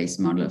relationship-based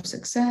model of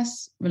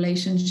success.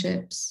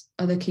 Relationships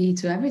are the key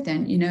to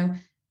everything. You know,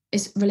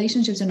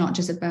 relationships are not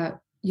just about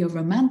your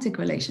romantic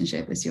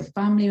relationship, it's your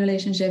family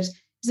relationships,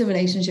 it's the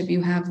relationship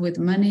you have with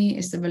money,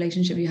 it's the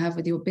relationship you have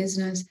with your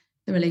business,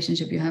 the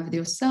relationship you have with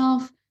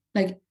yourself.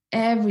 Like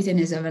everything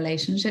is a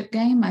relationship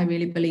game. I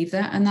really believe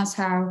that. And that's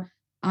how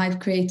I've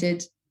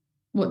created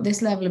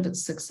this level of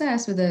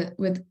success with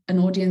an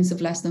audience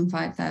of less than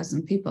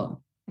 5,000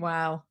 people.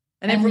 Wow.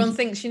 And everyone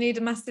thinks you need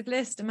a massive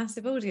list, a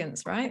massive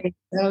audience, right?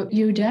 So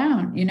you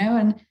don't, you know,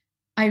 and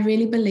I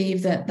really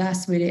believe that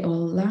that's where it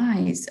all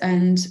lies.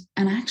 And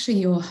actually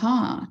your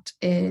heart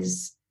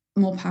is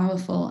more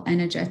powerful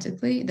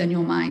energetically than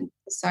your mind.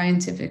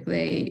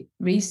 Scientifically,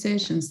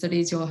 research and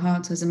studies, your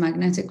heart has a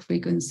magnetic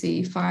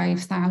frequency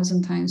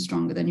 5,000 times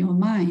stronger than your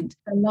mind.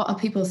 A lot of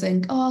people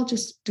think, oh, I'll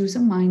just do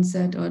some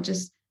mindset or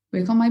just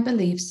work on my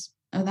beliefs.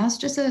 Oh, that's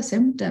just a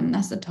symptom.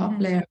 That's the top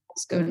layer of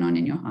what's going on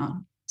in your heart.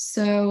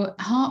 So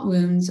heart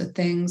wounds are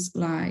things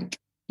like,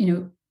 you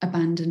know,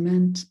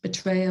 abandonment,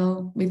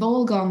 betrayal. We've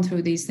all gone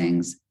through these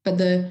things, but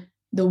the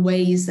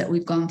ways that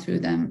we've gone through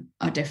them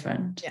are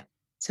different. Yeah.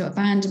 So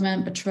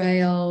abandonment,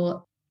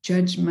 betrayal,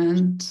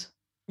 judgment.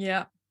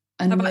 Yeah.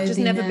 How about just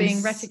never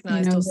being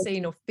recognized or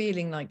seen, or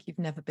feeling like you've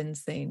never been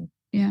seen?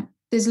 Yeah.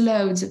 There's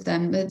loads of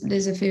them, but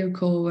there's a few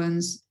core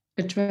ones.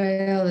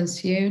 Betrayal is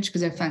huge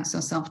because it affects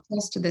our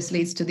self-trust. This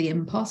leads to the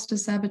imposter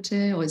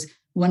saboteur, or is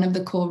one of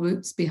the core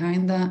roots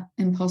behind that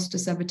imposter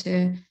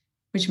saboteur,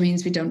 which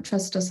means we don't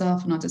trust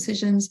ourselves and our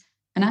decisions.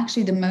 And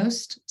actually the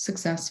most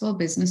successful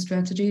business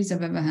strategies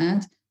I've ever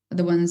had are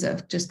the ones that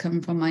have just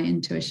come from my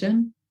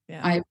intuition.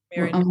 I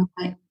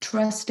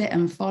trust it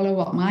and follow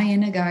what my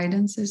inner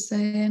guidance is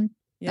saying.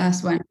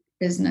 That's when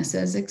business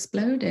has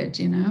exploded,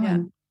 you know. Yeah.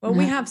 Well,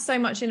 we have so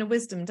much inner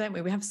wisdom, don't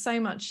we? We have so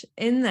much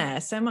in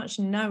there, so much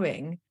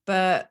knowing,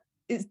 but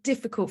it's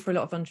difficult for a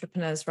lot of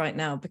entrepreneurs right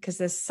now because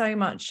there's so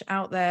much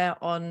out there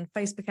on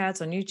Facebook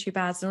ads, on YouTube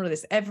ads, and all of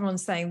this.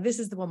 Everyone's saying, this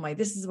is the one way,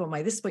 this is the one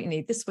way, this is what you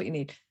need, this is what you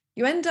need.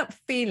 You end up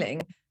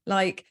feeling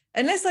like,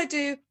 unless I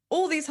do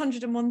all these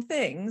 101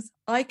 things,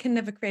 I can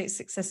never create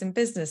success in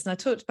business. And I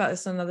talked about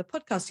this on another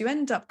podcast. You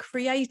end up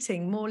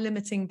creating more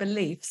limiting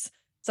beliefs,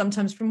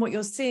 sometimes from what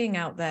you're seeing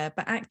out there,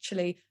 but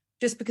actually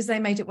just because they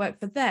made it work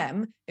for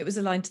them, it was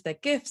aligned to their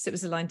gifts, it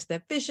was aligned to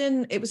their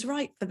vision, it was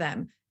right for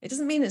them. It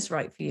doesn't mean it's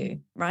right for you,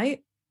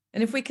 right?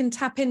 And if we can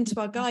tap into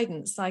our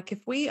guidance, like if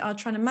we are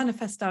trying to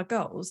manifest our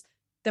goals,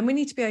 then we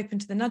need to be open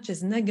to the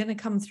nudges, and they're going to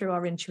come through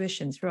our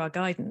intuition, through our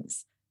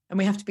guidance. And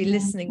we have to be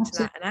listening to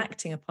that and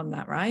acting upon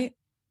that, right?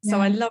 So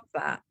I love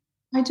that.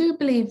 I do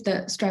believe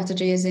that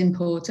strategy is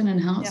important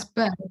and helps,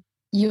 but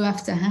you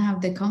have to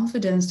have the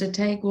confidence to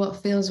take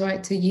what feels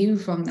right to you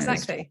from those.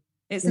 Exactly.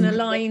 It's an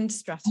aligned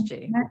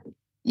strategy.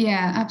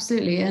 Yeah,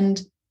 absolutely.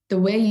 And the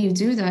way you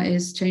do that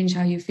is change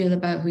how you feel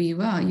about who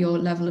you are, your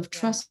level of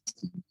trust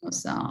in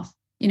yourself.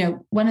 You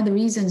know, one of the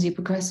reasons you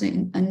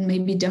procrastinate and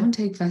maybe don't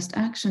take fast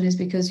action is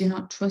because you're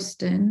not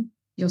trusting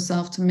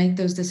yourself to make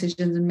those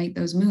decisions and make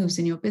those moves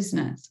in your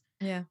business.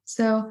 Yeah.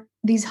 So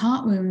these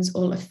heart wounds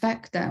all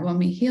affect that. When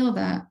we heal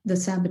that, the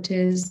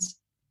saboteurs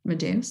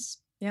reduce.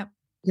 Yeah.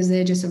 Because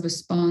they're just a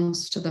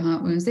response to the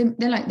heart wounds.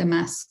 They're like the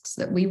masks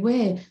that we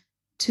wear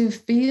to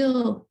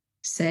feel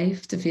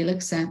safe, to feel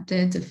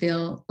accepted, to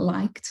feel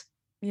liked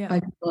by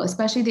people,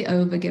 especially the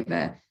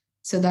overgiver.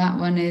 So that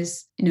one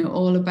is, you know,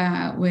 all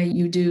about where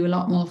you do a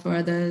lot more for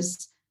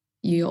others.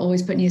 You're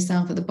always putting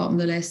yourself at the bottom of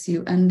the list.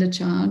 You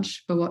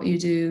undercharge for what you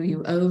do.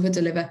 You over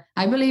deliver.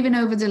 I believe in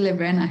over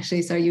delivering,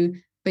 actually.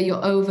 But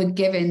you're over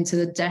giving to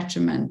the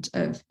detriment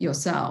of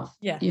yourself.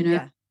 Yeah. You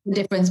know, the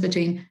difference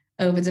between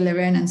over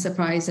delivering and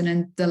surprising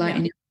and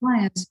delighting your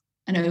clients,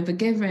 and over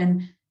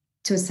giving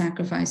to a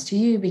sacrifice to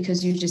you,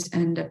 because you just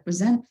end up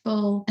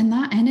resentful. And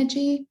that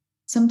energy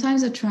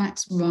sometimes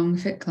attracts wrong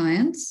fit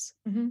clients.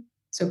 Mm-hmm.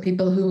 So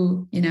people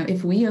who, you know,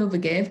 if we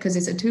overgive, because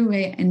it's a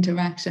two-way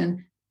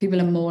interaction, people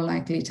are more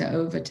likely to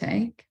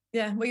overtake.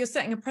 Yeah. Well, you're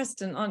setting a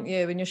precedent, aren't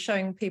you? And you're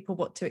showing people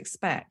what to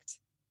expect.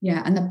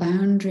 Yeah. And the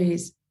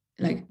boundaries,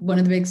 like one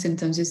of the big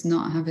symptoms is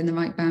not having the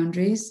right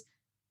boundaries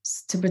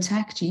to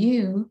protect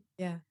you.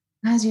 Yeah.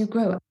 As you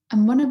grow.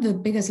 And one of the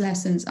biggest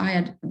lessons, I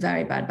had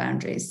very bad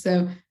boundaries.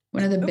 So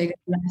one of the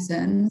biggest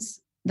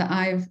lessons that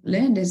I've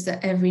learned is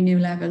that every new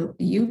level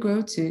you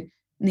grow to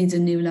needs a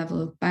new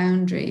level of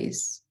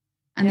boundaries.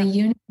 And the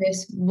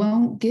universe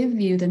won't give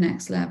you the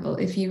next level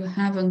if you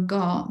haven't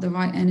got the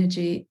right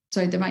energy,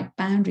 the right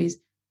boundaries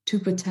to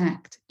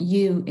protect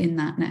you in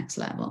that next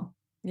level.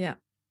 Yeah,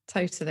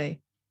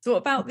 totally. So what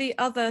about the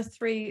other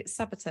three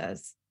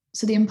saboteurs?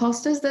 So the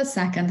imposter's the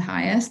second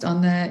highest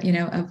on the, you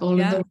know, of all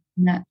of the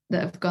that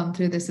have gone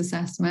through this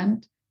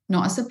assessment.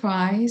 Not a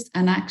surprise.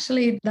 And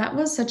actually, that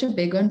was such a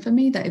big one for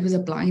me that it was a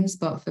blind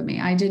spot for me.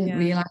 I didn't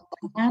realize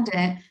I had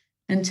it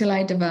until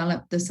I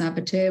developed the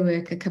saboteur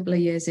work a couple of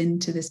years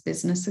into this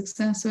business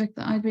success work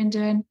that I've been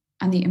doing.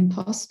 And the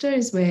imposter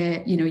is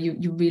where, you know,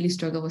 you really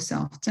struggle with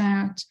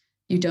self-doubt.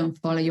 You don't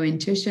follow your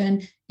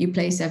intuition. You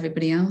place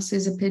everybody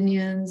else's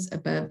opinions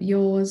above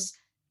yours.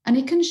 And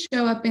it can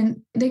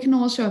they can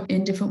all show up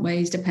in different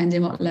ways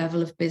depending what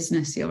level of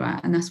business you're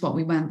at. And that's what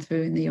we went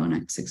through in the Your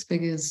Next Six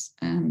Figures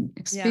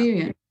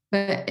experience.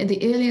 But at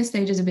the earlier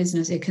stages of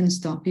business, it can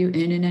stop you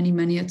earning any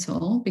money at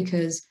all,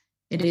 because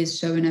it is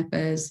showing up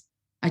as,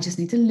 I just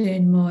need to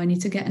learn more. I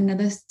need to get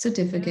another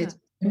certificate,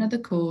 another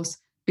course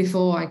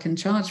before I can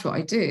charge what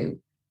I do.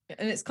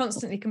 And it's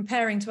constantly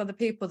comparing to other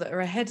people that are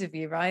ahead of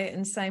you, right?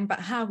 And saying, but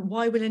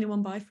why will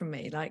anyone buy from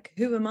me? Like,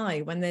 who am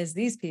I when there's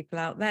these people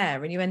out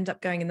there? And you end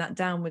up going in that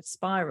downward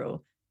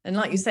spiral. And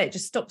like you say, it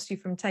just stops you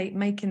from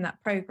making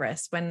that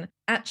progress, when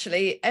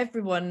actually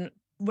everyone,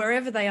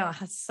 wherever they are,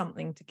 has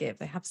something to give.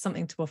 They have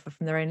something to offer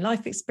from their own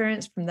life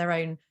experience, from their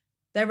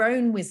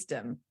own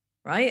wisdom,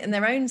 right? And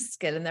their own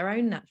skill and their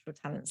own natural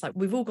talents. Like,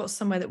 we've all got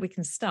somewhere that we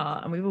can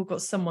start, and we've all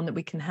got someone that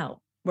we can help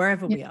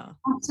wherever we are.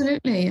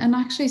 Absolutely. And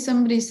actually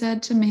somebody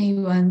said to me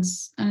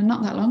once,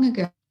 not that long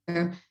ago,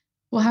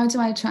 well, how do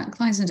I attract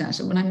clients,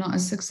 Natasha, when I'm not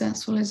as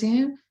successful as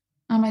you?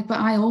 I'm like, but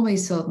I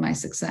always sold my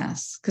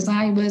success, because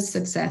I was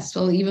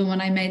successful even when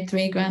I made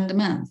 $3,000 a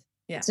month.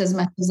 Yeah. So as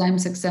much as I'm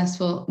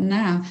successful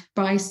now,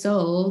 but I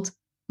sold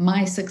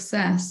my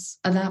success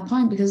at that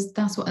point because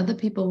that's what other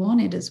people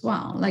wanted as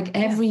well. Like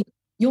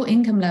your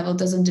income level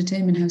doesn't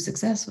determine how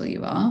successful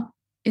you are.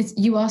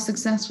 You are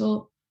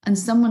successful, and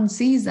someone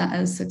sees that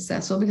as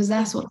successful because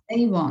that's what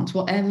they want,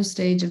 whatever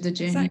stage of the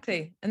journey.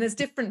 Exactly. And there's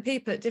different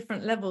people at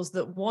different levels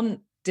that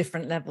want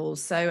different levels.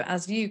 So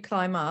as you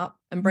climb up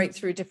and break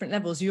through different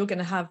levels, you're going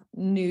to have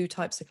new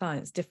types of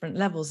clients, different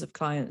levels of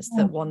clients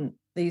that want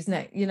these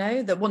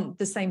that want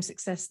the same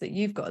success that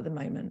you've got at the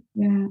moment.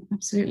 Yeah,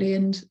 absolutely.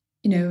 And,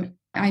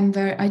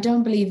 I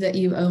don't believe that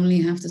you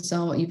only have to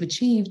sell what you've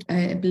achieved.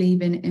 I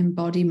believe in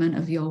embodiment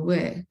of your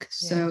work.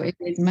 So it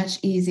is much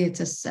easier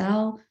to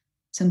sell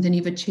something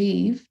you've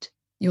achieved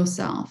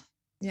yourself.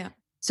 Yeah.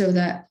 So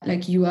that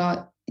you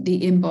are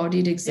the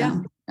embodied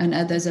example and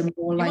others are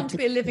more likely. You want to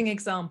be a living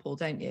example,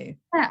 don't you?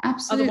 Yeah,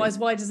 absolutely. Otherwise,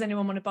 why does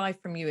anyone want to buy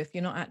from you if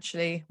you're not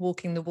actually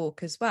walking the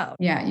walk as well?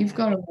 Yeah, you've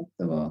got to walk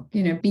the walk,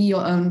 be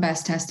your own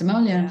best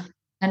testimonial. Yeah.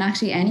 And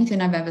actually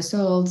anything I've ever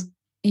sold,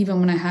 even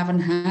when I haven't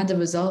had a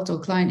result or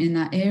client in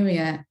that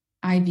area,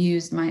 I've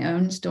used my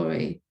own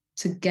story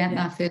to get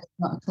that first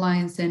lot of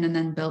clients in and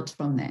then built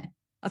from there.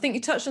 I think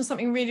you touched on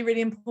something really,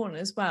 really important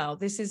as well.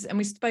 And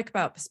we spoke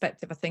about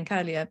perspective, I think,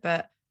 earlier,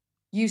 but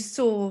you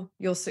saw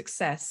your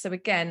success. So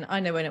again,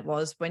 I know when it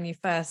was when you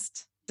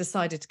first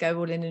decided to go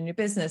all in your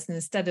business, and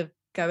instead of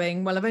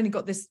going, well, I've only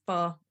got this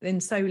far in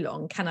so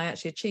long, can I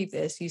actually achieve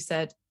this? You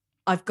said,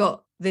 I've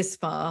got this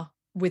far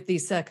with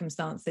these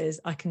circumstances,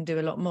 I can do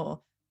a lot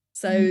more.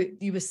 So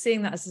you were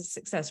seeing that as a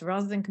success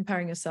rather than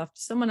comparing yourself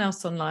to someone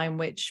else online,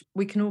 which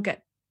we can all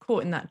get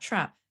caught in that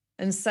trap,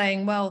 and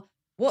saying, well,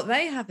 what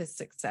they have is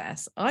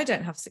success. I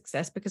don't have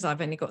success because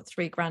I've only got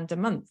 $3,000 a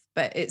month.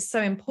 But it's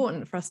so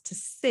important for us to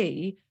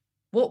see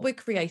what we're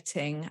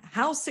creating,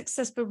 how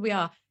successful we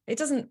are.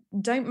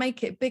 Don't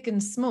make it big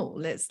and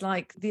small. It's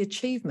like the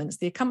achievements,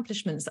 the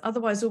accomplishments.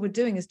 Otherwise, all we're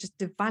doing is just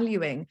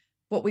devaluing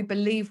what we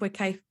believe we're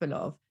capable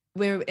of.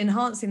 We're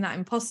enhancing that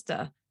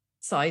imposter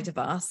side of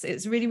us.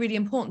 It's really, really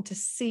important to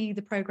see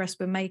the progress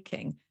we're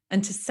making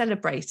and to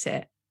celebrate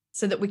it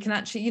so that we can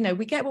actually,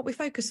 we get what we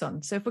focus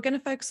on. So if we're going to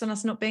focus on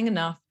us not being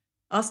enough,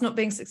 us not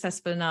being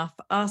successful enough,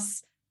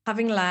 us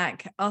having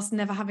lack, us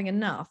never having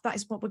enough, that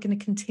is what we're going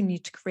to continue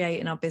to create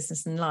in our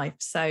business and life.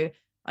 So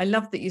I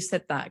love that you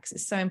said that, because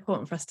it's so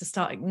important for us to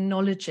start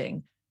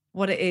acknowledging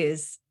what it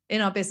is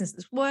in our business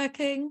that's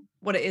working,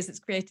 what it is that's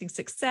creating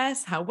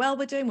success, how well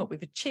we're doing, what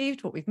we've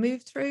achieved, what we've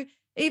moved through,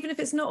 even if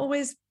it's not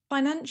always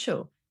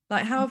financial.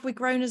 Like, how have we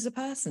grown as a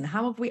person?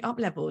 How have we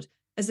up-leveled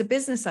as a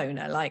business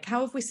owner? Like,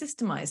 how have we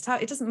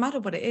systemized? It doesn't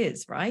matter what it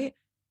is, right?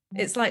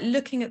 It's like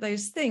looking at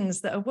those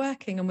things that are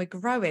working and we're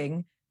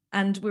growing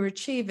and we're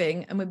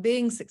achieving and we're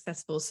being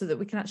successful so that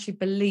we can actually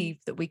believe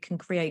that we can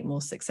create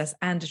more success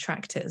and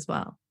attract it as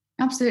well.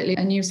 Absolutely.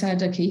 And you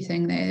said a key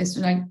thing there is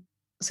like,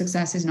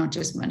 success is not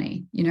just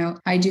money.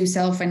 I do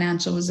sell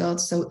financial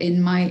results. So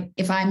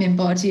if I'm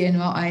embodying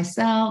what I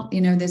sell,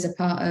 there's a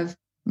part of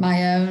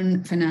my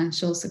own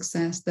financial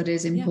success that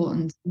is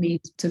important to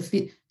me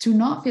to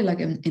not feel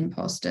like an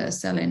imposter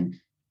selling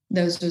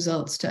those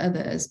results to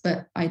others,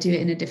 but I do it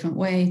in a different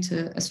way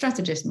to a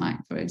strategist might,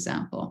 for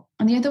example.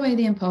 And the other way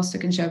the imposter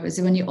can show up is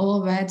when you're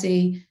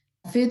already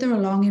further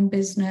along in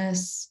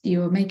business,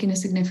 you're making a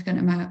significant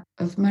amount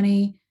of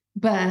money,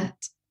 but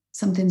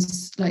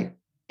something's like,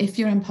 if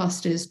your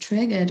imposter is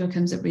triggered or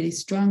comes up really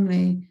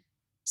strongly,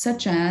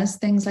 such as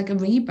things like a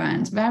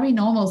rebrand, very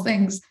normal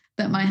things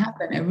that might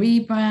happen, a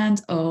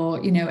rebrand or,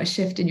 a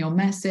shift in your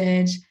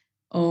message,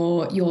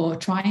 or you're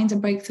trying to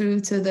break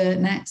through to the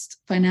next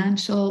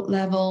financial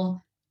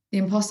level, the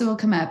imposter will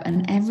come up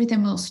and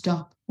everything will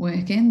stop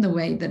working the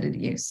way that it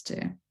used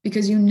to.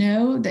 Because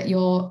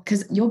that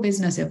because your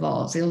business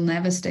evolves, it'll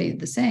never stay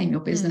the same.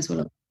 Your business will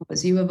evolve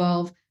as you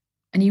evolve.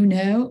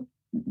 And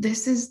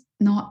this is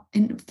not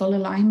in full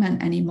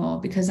alignment anymore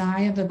because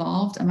I have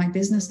evolved and my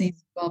business needs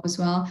to evolve as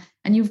well.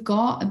 And you've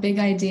got a big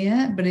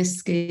idea, but it's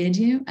scared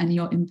you, and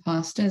your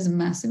imposter has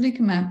massively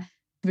come up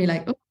to be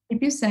like, oh,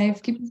 keep you safe,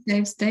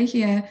 stay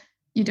here.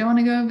 You don't want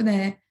to go over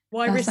there.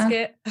 Why risk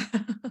it?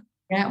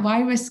 Yeah,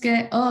 why risk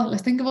it? Oh,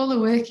 let's think of all the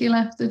work you'll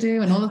have to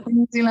do and all the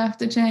things you'll have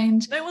to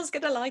change. No one's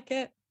going to like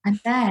it. And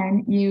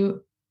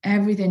then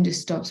everything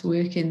just stops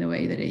working the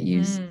way that it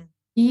used to.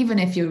 Even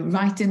if you're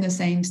writing the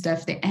same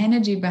stuff, the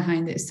energy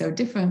behind it is so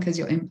different because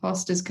your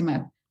imposters come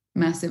up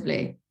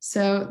massively.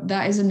 So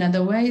that is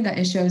another way that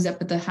it shows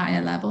up at the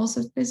higher levels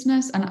of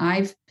business. And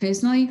I've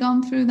personally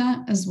gone through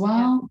that as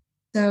well.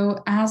 Yeah.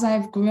 So as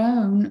I've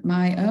grown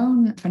my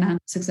own financial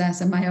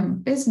success and my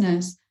own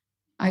business,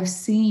 I've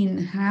seen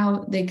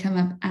how they come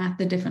up at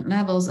the different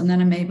levels, and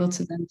then I'm able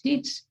to then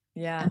teach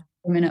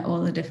women at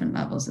all the different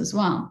levels as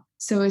well.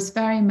 So it's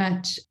very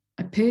much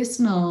a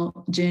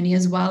personal journey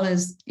as well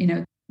as,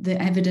 the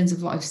evidence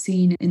of what I've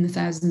seen in the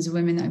thousands of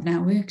women that I've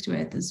now worked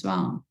with as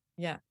well.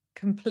 Yeah,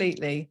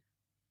 completely.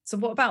 So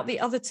what about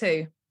the other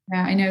two?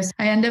 Yeah, I know.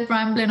 I end up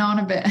rambling on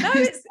a bit. No,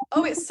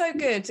 it's so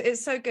good.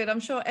 It's so good. I'm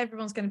sure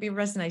everyone's going to be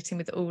resonating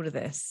with all of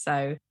this.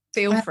 So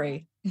feel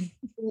free.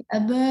 The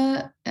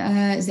other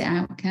is the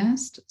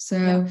outcast.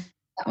 So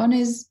that one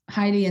is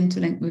highly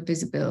interlinked with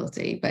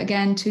visibility. But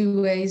again,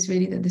 two ways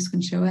really that this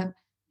can show up.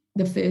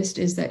 The first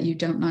is that you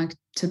don't like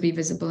to be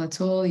visible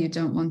at all. You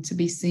don't want to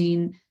be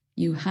seen.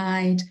 You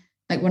hide.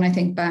 Like when I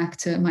think back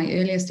to my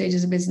earlier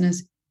stages of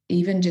business,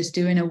 even just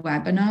doing a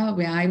webinar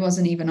where I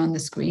wasn't even on the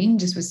screen,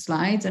 just with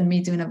slides and me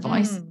doing a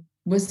voice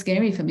was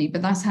scary for me.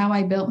 But that's how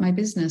I built my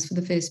business for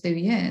the first few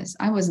years.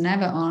 I was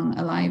never on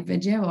a live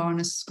video or on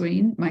a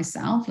screen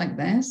myself like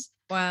this.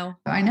 Wow.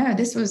 But I know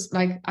this was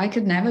like, I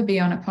could never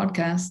be on a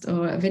podcast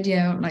or a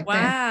video like this.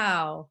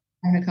 Wow.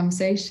 A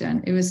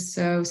conversation. It was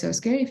so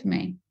scary for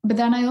me. But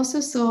then I also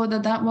saw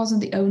that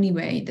wasn't the only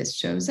way this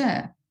shows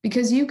up,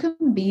 because you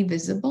can be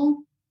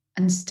visible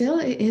and still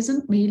it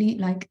isn't really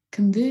like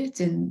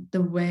converting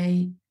the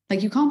way,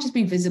 like you can't just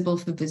be visible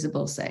for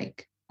visible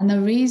sake. And the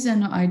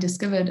reason I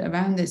discovered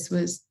around this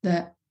was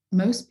that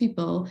most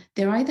people,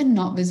 they're either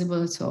not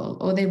visible at all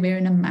or they're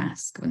wearing a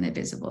mask when they're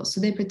visible. So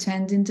they're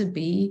pretending to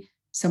be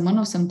someone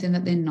or something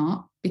that they're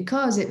not,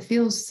 because it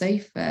feels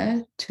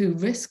safer to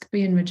risk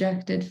being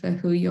rejected for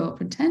who you're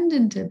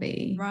pretending to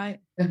be, right,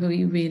 for who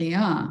you really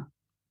are.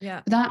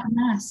 Yeah. That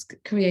mask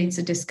creates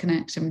a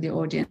disconnection with the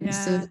audience. Yeah.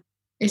 So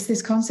it's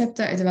this concept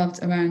that is developed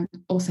around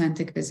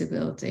authentic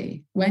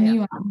visibility. When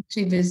you are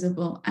actually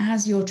visible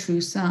as your true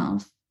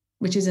self,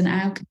 which is an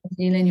outcast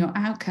feeling, your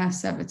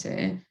outcast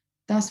saboteur,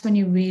 that's when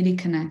you really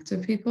connect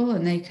with people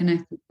and they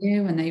connect with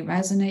you and they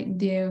resonate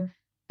with you,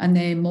 and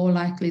they're more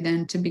likely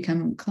then to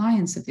become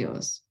clients of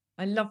yours.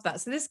 I love that.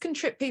 So this can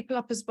trip people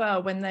up as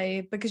well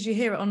because you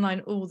hear it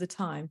online all the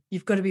time.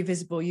 You've got to be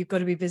visible. You've got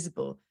to be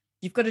visible.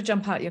 You've got to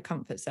jump out your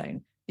comfort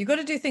zone. You've got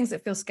to do things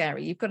that feel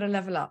scary. You've got to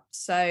level up.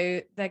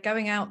 So they're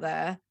going out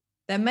there.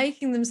 They're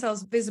making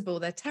themselves visible.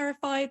 They're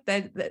terrified.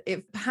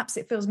 Perhaps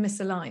it feels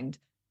misaligned,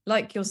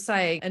 like you're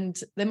saying, and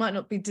they might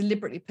not be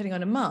deliberately putting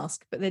on a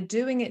mask, but they're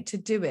doing it to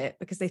do it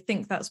because they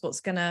think that's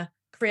what's going to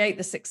create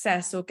the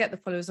success or get the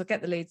followers or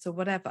get the leads or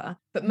whatever.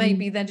 But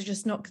maybe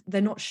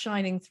they're not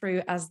shining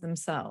through as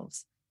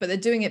themselves, but they're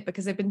doing it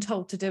because they've been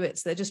told to do it.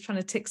 So they're just trying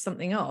to tick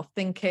something off,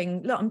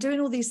 thinking, look, I'm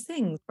doing all these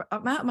things.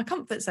 I'm out of my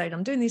comfort zone.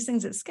 I'm doing these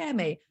things that scare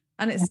me,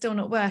 and it's still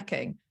not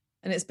working.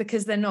 And it's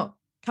because they're not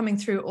coming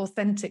through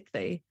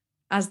authentically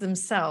as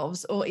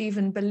themselves, or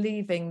even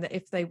believing that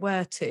if they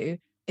were to,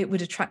 it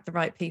would attract the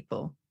right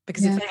people.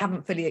 Because if they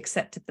haven't fully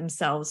accepted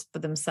themselves for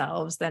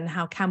themselves, then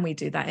how can we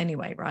do that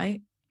anyway,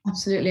 right?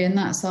 Absolutely. And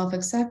that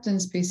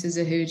self-acceptance piece is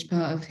a huge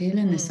part of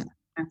healing this,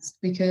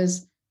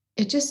 because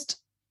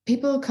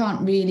people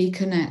can't really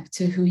connect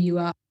to who you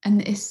are.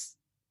 And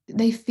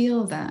they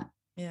feel that.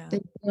 Yeah.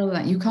 They feel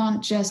that you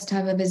can't just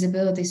have a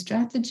visibility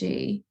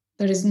strategy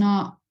that is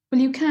not,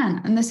 well, you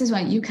can. And this is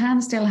why you can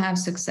still have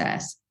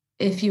success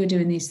if you're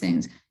doing these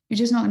things. You're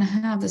just not going to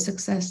have the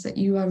success that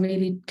you are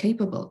really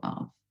capable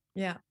of.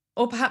 Yeah.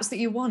 Or perhaps that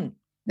you want.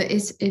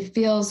 It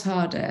feels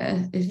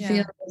harder. It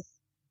feels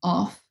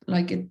off.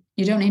 Like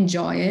you don't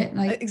enjoy it.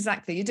 Like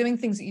exactly. You're doing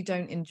things that you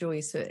don't enjoy.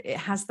 So it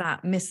has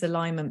that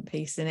misalignment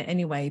piece in it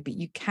anyway, but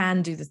you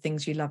can do the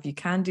things you love. You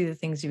can do the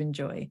things you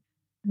enjoy.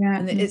 Yeah.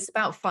 And it's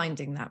about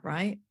finding that,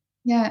 right?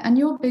 Yeah. And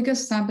your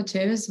biggest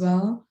saboteur as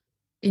well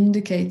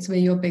indicates where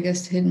your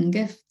biggest hidden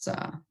gifts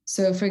are.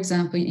 So for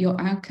example, your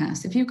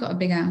outcast, if you've got a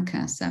big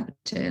outcast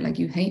saboteur, like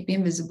you hate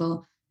being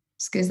visible,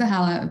 scares the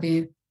hell out of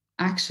you,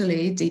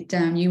 actually deep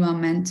down you are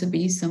meant to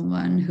be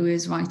someone who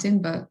is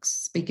writing books,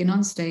 speaking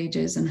on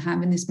stages, and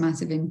having this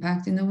massive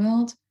impact in the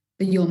world,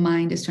 but your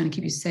mind is trying to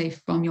keep you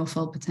safe from your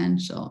full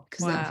potential.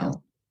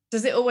 Wow.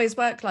 Does it always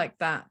work like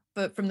that?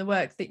 But from the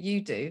work that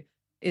you do,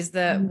 is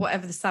that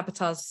whatever the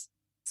sabotage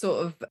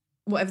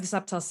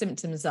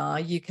symptoms are,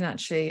 you can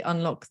actually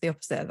unlock the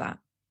opposite of that?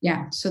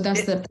 Yeah. So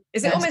that's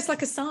is it almost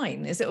like a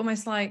sign? Is it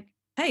almost like,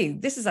 hey,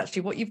 this is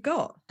actually what you've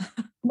got?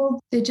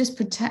 Well, they're just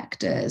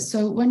protectors.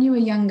 So when you were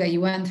younger,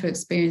 you went through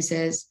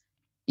experiences,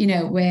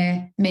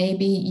 where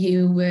maybe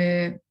you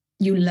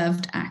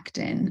loved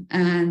acting,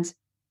 and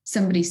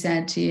somebody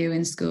said to you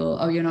in school,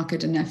 oh, you're not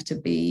good enough to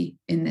be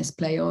in this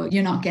play, or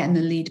you're not getting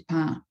the lead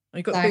part.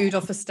 You got booed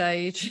off a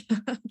stage,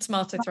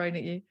 tomato thrown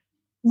at you.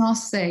 Not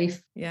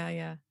safe.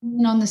 Yeah.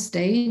 Even on the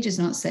stage is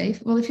not safe.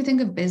 Well, if you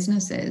think of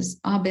businesses,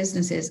 our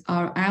businesses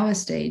are our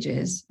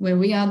stages where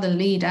we are the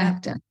lead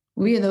actor.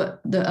 We are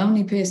the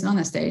only person on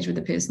a stage with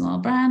a personal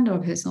brand or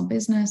a personal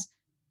business.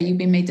 You've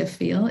been made to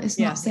feel it's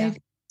not safe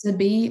to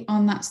be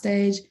on that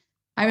stage.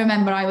 I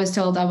remember I was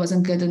told I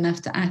wasn't good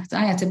enough to act.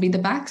 I had to be the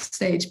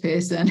backstage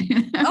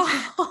person.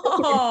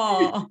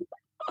 Oh.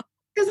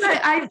 Because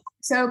I'm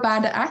so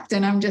bad at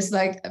acting. I'm just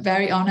like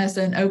very honest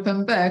and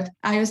open book.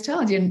 I was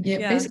told you're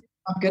basically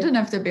not good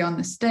enough to be on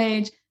the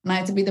stage, and I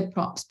had to be the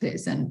props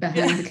person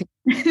behind the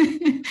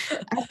camera.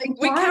 I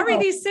think we carry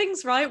these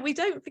things, right? We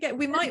don't forget.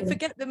 We might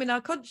forget them in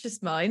our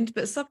conscious mind,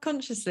 but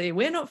subconsciously,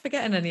 we're not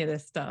forgetting any of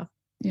this stuff.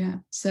 Yeah.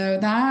 So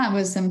that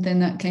was something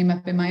that came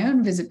up in my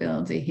own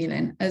visibility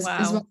healing as well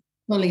as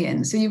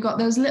bullying. So you've got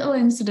those little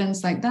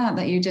incidents like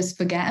that you just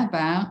forget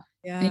about.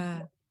 Yeah.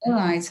 And you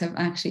realize have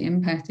actually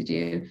impacted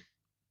you,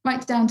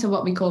 right down to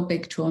what we call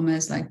big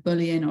traumas like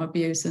bullying or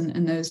abuse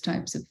and those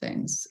types of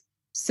things.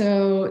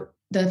 So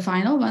the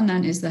final one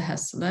then is the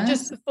hustler.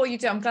 Just before you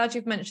do, I'm glad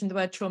you've mentioned the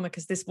word trauma,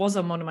 because this was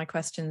on one of my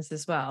questions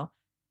as well.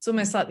 It's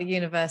almost like the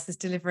universe is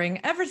delivering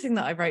everything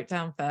that I wrote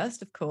down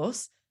first, of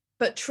course,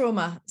 but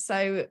trauma.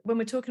 So when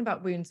we're talking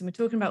about wounds and we're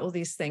talking about all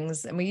these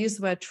things and we use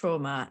the word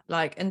trauma,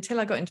 like until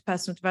I got into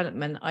personal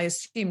development, I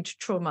assumed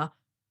trauma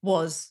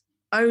was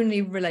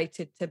only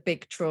related to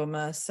big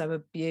trauma, so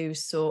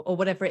abuse or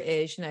whatever it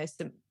is,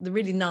 the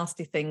really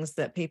nasty things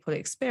that people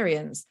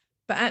experience.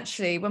 But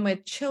actually, when we're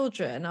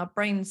children, our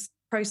brains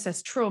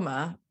process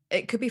trauma.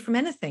 It could be from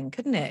anything,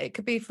 couldn't it? It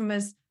could be from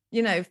us,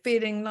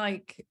 feeling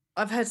like,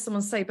 I've heard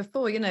someone say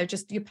before,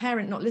 just your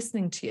parent not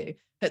listening to you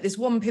at this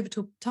one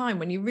pivotal time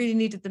when you really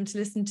needed them to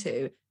listen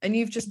to, and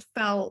you've just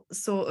felt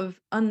sort of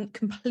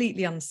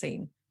completely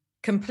unseen,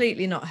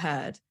 completely not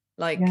heard.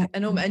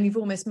 And you've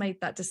almost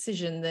made that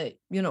decision that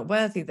you're not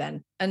worthy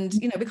then. And,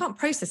 we can't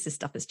process this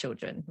stuff as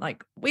children.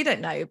 Like, we don't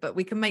know, but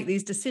we can make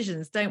these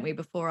decisions, don't we,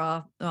 before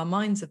our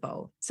minds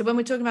evolve. So when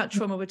we're talking about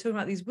trauma, we're talking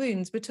about these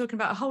wounds, we're talking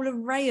about a whole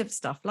array of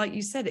stuff. Like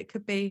you said, it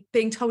could be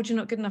being told you're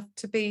not good enough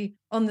to be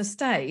on the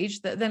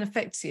stage that then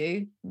affects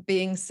you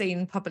being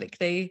seen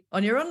publicly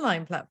on your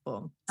online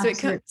platform.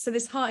 So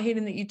this heart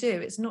healing that you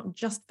do, it's not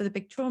just for the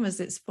big traumas,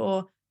 it's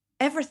for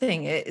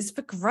everything. It's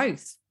for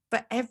growth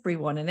for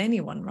everyone and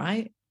anyone,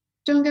 right?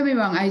 Don't get me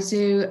wrong, I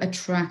do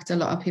attract a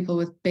lot of people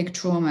with big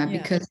trauma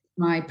because of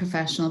my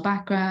professional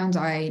background.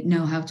 I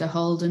know how to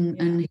hold and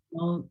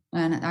heal,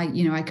 and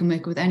I can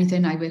work with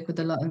anything. I work with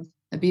a lot of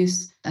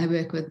abuse. I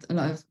work with a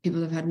lot of people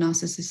who've had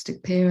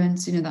narcissistic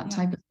parents, that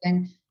type of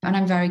thing. And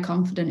I'm very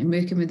confident in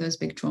working with those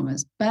big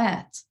traumas.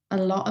 But a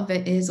lot of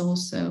it is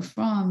also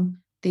from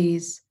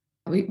these,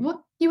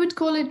 what you would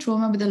call it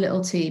trauma with a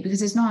little t,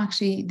 because it's not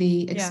actually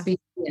the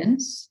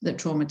experience that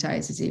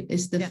traumatizes you,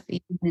 it's the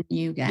feeling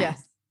you get.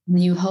 Yes.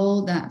 And you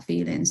hold that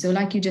feeling. So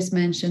like you just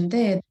mentioned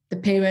there, the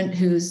parent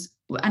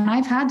and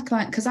I've had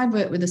clients, because I've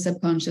worked with the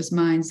subconscious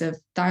minds of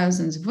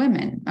thousands of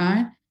women,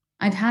 right?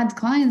 I've had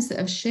clients that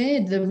have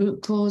shared the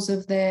root cause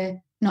of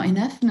their not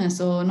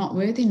enoughness or not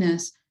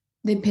worthiness.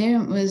 The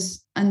parent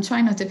was, and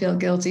try not to feel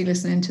guilty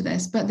listening to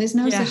this, but there's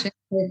no such thing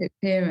as a perfect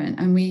parent.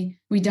 And we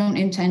don't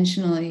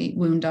intentionally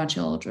wound our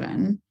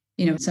children.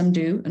 Some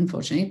do,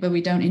 unfortunately, but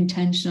we don't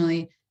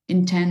intentionally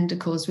intend to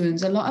cause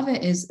wounds. A lot of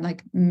it is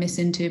like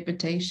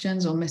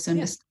misinterpretations or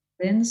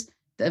misunderstandings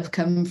that have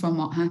come from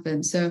what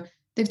happened. So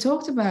they've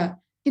talked about,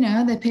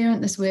 their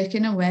parent that's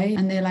working away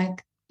and they're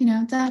like,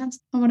 Dad,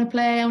 I want to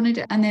play, I want to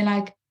do, and they're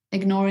like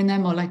ignoring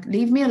them or like,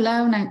 leave me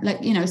alone. I'm like,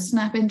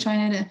 snapping,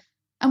 trying to,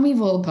 and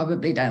we've all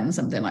probably done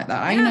something like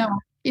that. Yeah.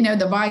 I know,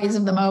 the rise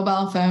of the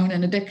mobile phone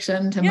and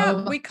addiction to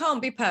mobile. We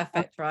can't be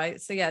perfect,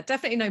 right? So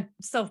definitely no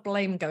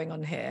self-blame going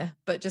on here,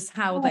 but just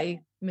how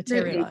they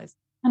materialize.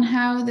 And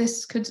how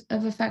this could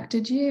have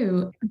affected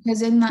you.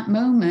 Because in that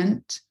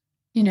moment,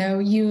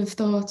 you have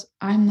thought,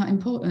 I'm not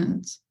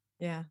important.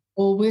 Yeah.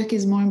 Or work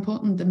is more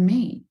important than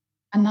me.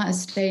 And that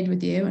has stayed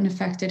with you and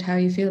affected how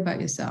you feel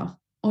about yourself.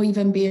 Or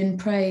even being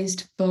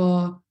praised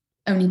for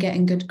only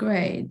getting good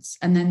grades.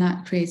 And then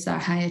that creates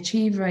that high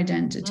achiever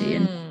identity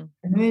and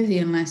worthy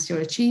unless you're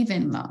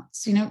achieving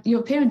lots.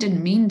 Your parent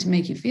didn't mean to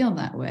make you feel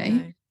that way.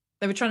 No.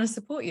 They were trying to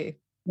support you.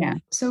 Yeah.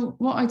 So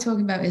what I talk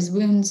about is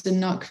wounds are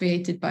not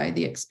created by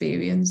the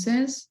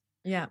experiences.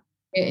 Yeah.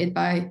 Created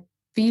by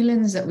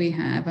feelings that we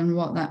have and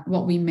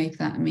what we make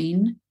that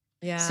mean.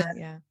 Yeah. So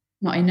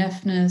not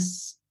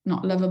enoughness,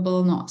 not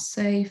lovable, not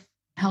safe,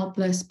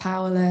 helpless,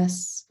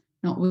 powerless,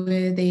 not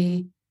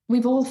worthy.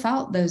 We've all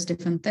felt those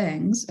different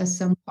things at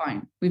some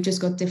point. We've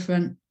just got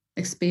different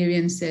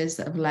experiences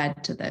that have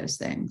led to those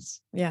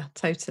things. Yeah,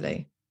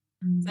 totally.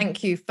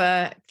 Thank you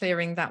for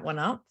clearing that one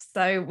up.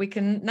 So we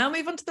can now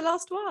move on to the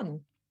last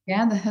one.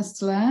 Yeah, the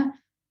hustler.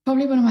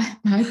 Probably one of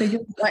my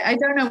biggest. I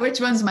don't know which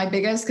one's my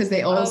biggest because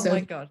they also. Oh my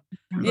God.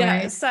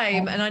 Yeah,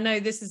 same. And I know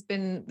this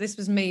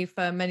was me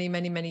for many,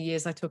 many, many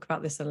years. I talk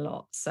about this a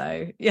lot.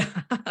 So yeah.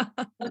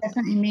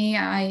 Definitely me.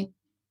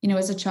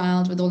 As a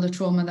child with all the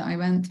trauma that I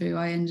went through,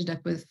 I ended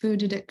up with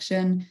food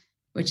addiction,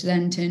 which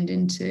then turned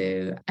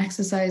into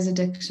exercise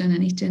addiction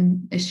and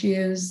eating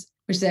issues,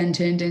 which then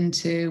turned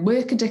into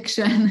work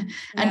addiction.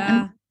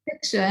 And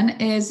addiction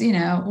is,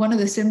 one of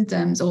the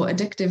symptoms, or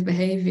addictive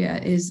behavior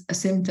is a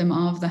symptom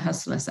of the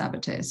hustler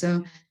saboteur.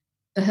 So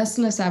the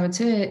hustler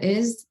saboteur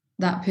is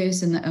that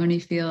person that only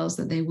feels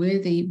that they're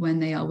worthy when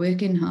they are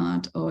working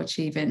hard or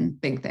achieving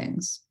big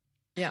things.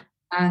 Yeah.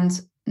 And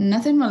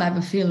nothing will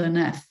ever feel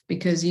enough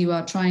because you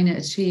are trying to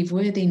achieve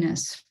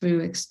worthiness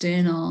through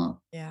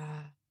external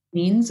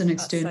means and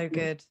external. That's so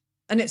good.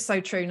 And it's so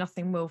true.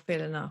 Nothing will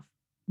feel enough.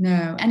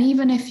 No. And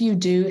even if you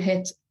do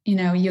hit,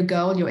 your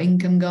goal, your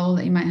income goal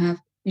that you might have,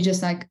 you're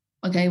just like,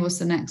 okay, what's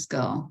the next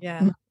goal?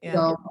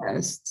 Goal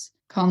posts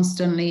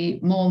constantly,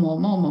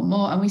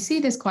 more. And we see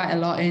this quite a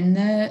lot in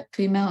the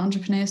female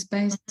entrepreneur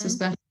space,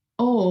 especially.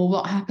 Or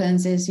what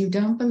happens is you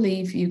don't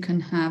believe you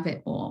can have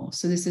it all.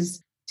 So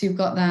you've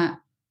got that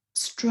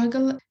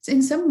struggle.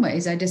 In some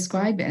ways, I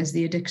describe it as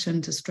the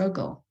addiction to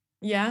struggle.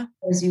 Yeah.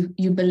 Because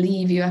you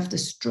believe you have to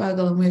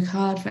struggle and work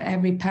hard for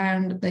every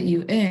pound that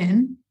you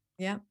earn.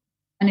 Yeah.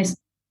 And it's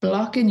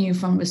blocking you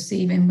from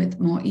receiving with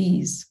more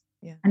ease.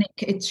 Yeah. And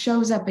it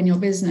shows up in your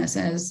business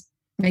as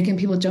making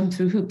people jump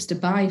through hoops to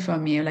buy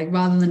from you, like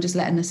rather than just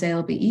letting the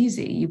sale be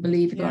easy. You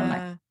believe you're going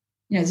like,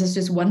 it's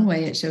just one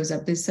way it shows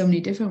up. There's so many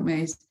different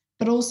ways.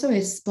 But also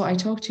it's what I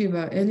talked to you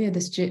about earlier,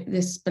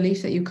 this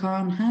belief that you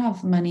can't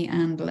have money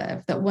and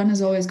live, that one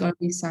has always got to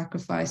be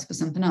sacrificed for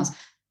something else.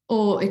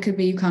 Or it could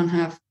be you can't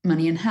have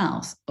money and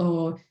health,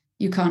 or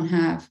you can't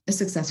have a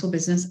successful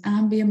business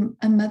and be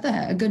a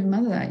mother, a good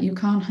mother. You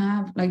can't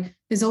have,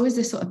 there's always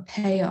this sort of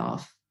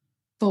payoff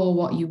for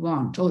what you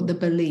want, or the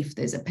belief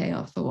there's a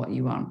payoff for what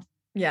you want.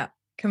 Yeah,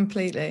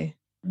 completely.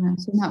 Yeah,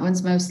 so that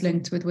one's most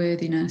linked with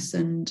worthiness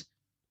and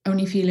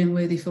only feeling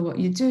worthy for what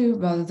you do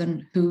rather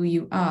than who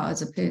you are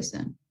as a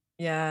person.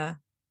 Yeah.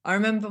 I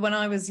remember when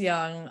I was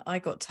young, I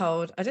got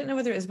told, I don't know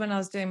whether it was when I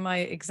was doing my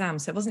exam,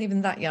 so it wasn't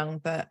even that young,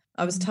 but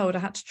I was told I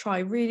had to try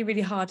really,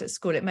 really hard at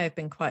school. It may have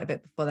been quite a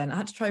bit before then. I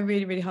had to try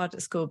really, really hard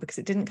at school because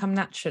it didn't come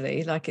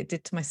naturally like it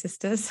did to my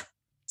sisters.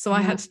 So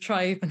I had to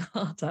try even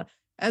harder.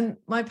 And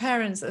my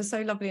parents are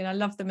so lovely and I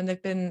love them and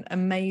they've been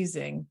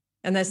amazing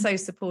and they're so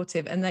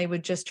supportive and they were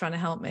just trying to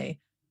help me.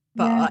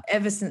 But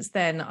ever since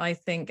then, I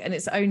think, and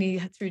it's only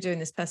through doing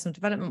this personal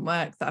development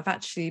work that I've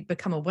actually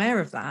become aware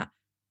of that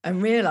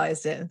and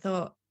realized it and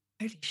thought,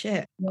 holy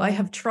shit, I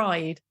have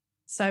tried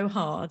so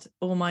hard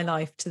all my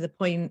life, to the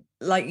point,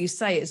 like you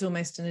say, it's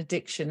almost an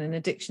addiction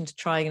to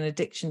trying, an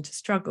addiction to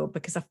struggle,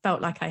 because I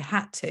felt like I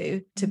had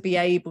to be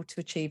able to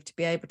achieve, to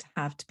be able to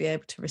have, to be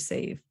able to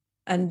receive.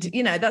 And,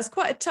 you know, that's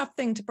quite a tough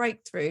thing to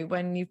break through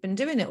when you've been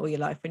doing it all your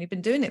life, when you've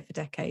been doing it for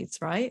decades,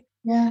 right?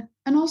 Yeah.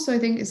 And also I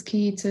think it's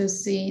key to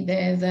see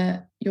there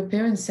that your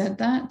parents said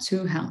that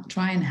to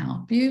try and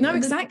help you. No,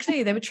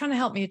 exactly. They were trying to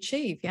help me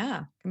achieve.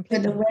 Yeah,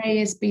 completely. But the way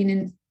it's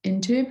been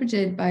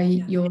interpreted by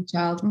your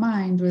child's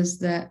mind was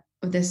that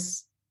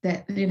this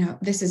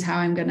is how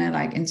I'm going to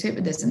like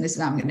interpret this, and this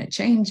is how I'm going to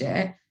change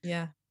it.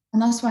 Yeah.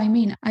 And that's what I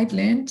mean. I've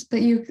learned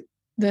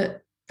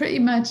that pretty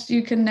much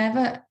you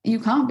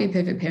can't be a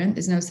perfect parent.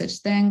 There's no such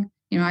thing.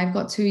 You know, I've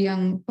got 2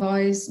 young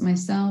boys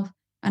myself,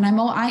 and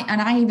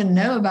I even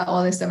know about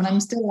all this stuff, and I'm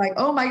still like,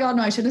 oh my God,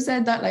 no, I should have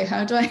said that. Like,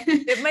 how do I?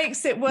 It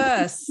makes it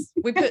worse.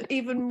 We put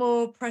even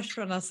more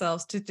pressure on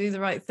ourselves to do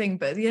the right thing,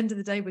 but at the end of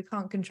the day, we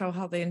can't control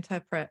how they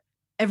interpret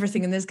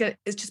everything, and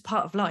it's just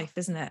part of life,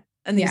 isn't it?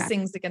 And these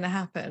things are going to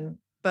happen,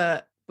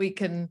 but we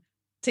can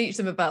teach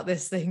them about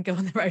this. They can go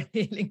on their own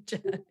healing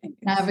journey,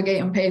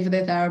 navigate and pay for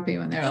their therapy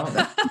when they're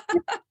older.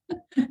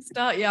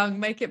 Start young,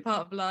 make it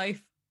part of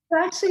life.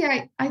 But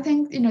actually, I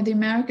think, you know, the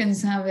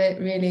Americans have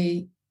it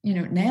really, you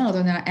know, nailed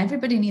on that.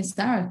 Everybody needs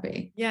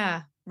therapy.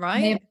 Yeah,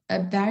 right. They have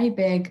a very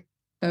big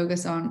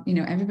focus on, you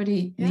know,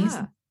 everybody needs,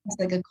 it's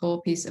like a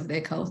core piece of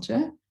their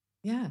culture.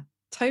 Yeah,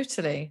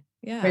 totally.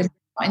 Yeah. Whereas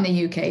not in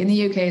the UK. In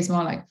the UK, it's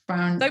more like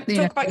frown. Don't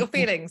talk about your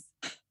feelings.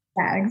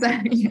 Yeah,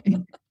 exactly.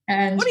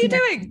 And what are you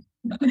doing?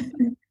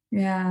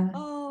 Yeah.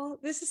 Oh,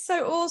 this is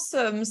so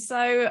awesome.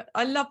 So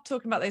I love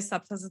talking about those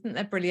subtitles. I think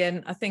they're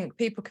brilliant. I think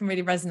people can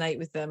really resonate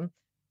with them.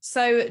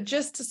 So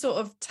just to sort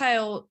of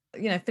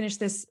finish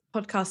this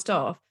podcast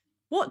off,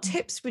 what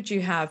tips would you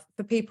have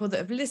for people that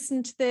have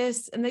listened to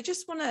this and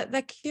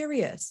they're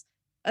curious?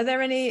 Are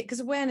there any,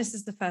 because awareness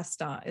is the first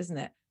start, isn't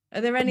it?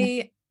 Are there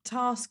any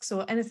tasks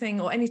or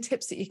anything or any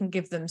tips that you can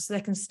give them so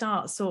they can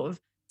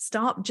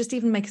just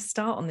even make a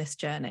start on this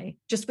journey,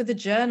 just with a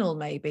journal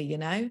maybe, you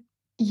know?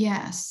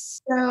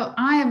 Yes. So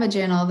I have a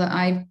journal that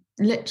I've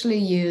literally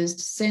used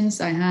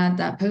since I had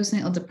that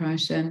postnatal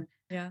depression.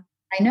 Yeah.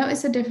 I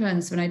notice a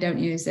difference when I don't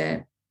use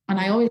it. And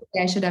I always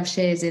say I should have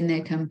shares in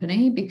their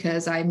company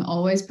because I'm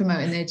always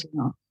promoting their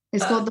journal.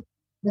 It's called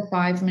the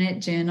 5-minute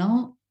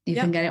journal. You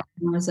can get it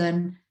on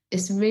Amazon.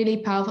 It's really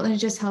powerful, and it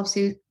just helps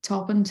you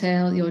top and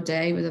tail your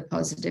day with a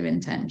positive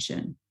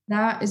intention.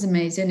 That is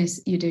amazing.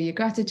 You do your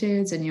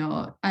gratitudes and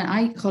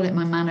I call it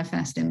my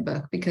manifesting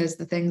book, because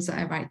the things that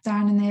I write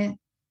down in there,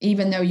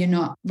 even though you're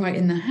not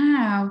writing the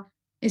how,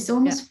 it's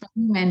almost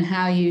framing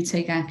how you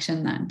take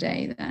action that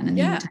day then.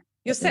 And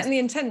you're setting the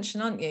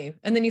intention, aren't you?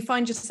 And then you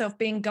find yourself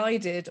being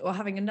guided or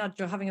having a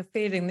nudge or having a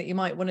feeling that you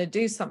might want to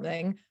do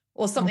something,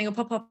 or something will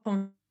pop up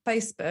on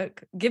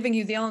Facebook giving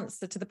you the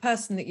answer to the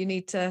person that you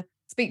need to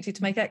speak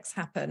to make X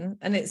happen.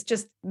 And it's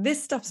just,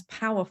 this stuff's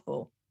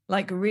powerful,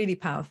 like really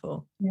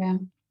powerful. Yeah.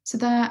 So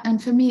that,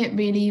 and for me, it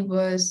really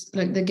was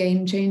like the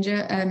game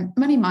changer.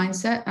 Money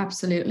mindset,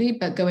 absolutely,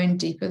 but going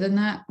deeper than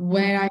that,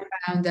 where I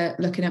found that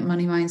looking at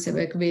money mindset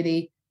work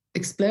really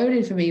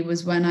exploded for me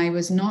was when I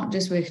was not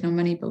just working on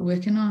money, but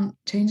working on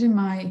changing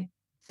my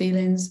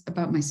feelings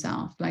about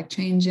myself, like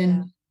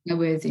changing my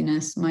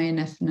worthiness, my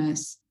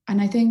enoughness.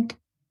 And I think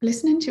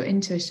listening to your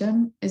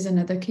intuition is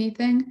another key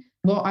thing.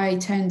 What I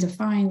tend to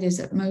find is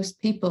that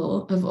most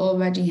people have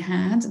already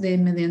had their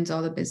 $1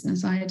 million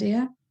business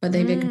idea, but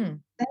they've ignored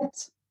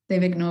it.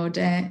 They've ignored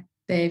it.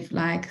 They've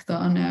like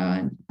thought, oh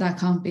no, that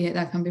can't be it.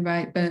 That can't be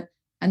right. They're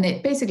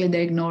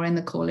ignoring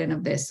the calling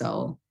of their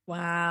soul.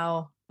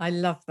 Wow. I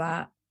love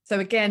that. So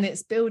again,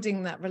 it's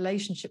building that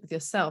relationship with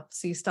yourself.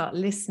 So you start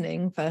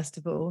listening, first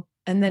of all,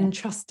 and then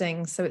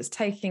trusting. So it's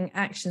taking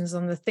actions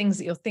on the things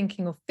that you're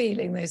thinking or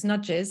feeling, those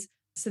nudges,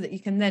 so that you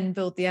can then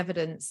build the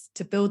evidence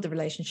to build the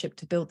relationship,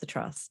 to build the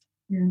trust.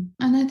 Yeah.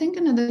 And I think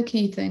another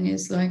key thing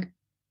is like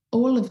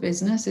all of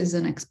business is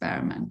an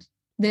experiment.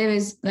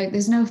 There's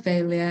no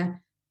failure.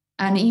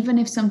 And even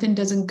if something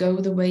doesn't go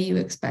the way you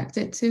expect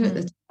it to at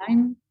the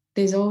time,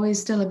 there's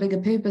always still a bigger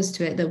purpose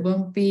to it that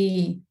won't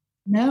be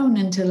known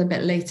until a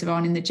bit later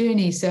on in the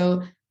journey.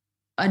 So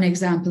an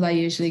example I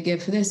usually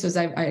give for this was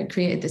I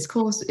created this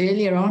course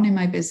earlier on in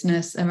my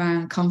business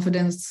around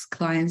confidence,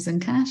 clients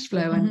and cash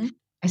flow. And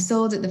I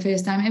sold it the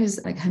first time. It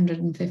was like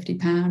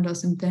 £150 or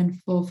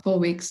something for 4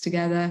 weeks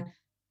together.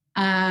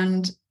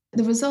 And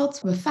the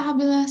results were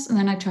fabulous. And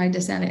then I tried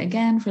to sell it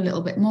again for a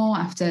little bit more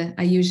after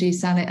I usually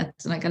sell it at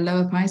like a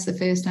lower price the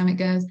first time it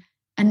goes.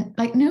 And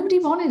like nobody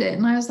wanted it.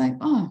 And I was like,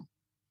 oh,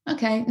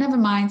 okay, never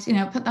mind,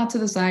 put that to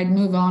the side,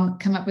 move on,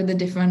 come up with a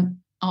different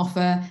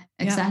offer,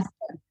 etc.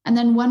 And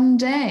then one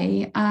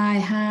day I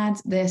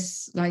had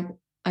this,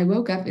 I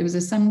woke up, it was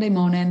a Sunday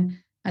morning,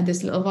 I had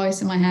this little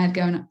voice in my head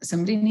going,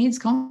 somebody needs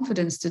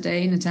confidence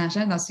today,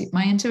 Natasha. That's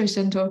my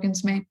intuition talking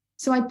to me.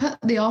 So I put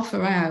the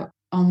offer out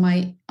on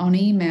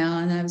email,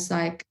 and I was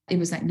like, it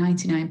was like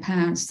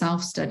 £99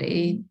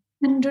 self-study,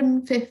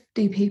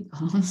 150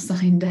 people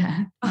signed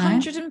up.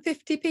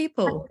 150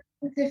 people?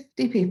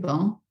 150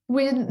 people.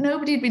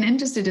 nobody had been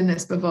interested in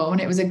this before,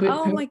 and it was a good.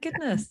 Oh my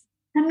goodness.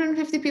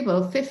 150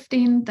 people,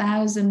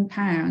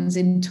 £15,000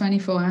 in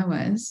 24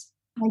 hours.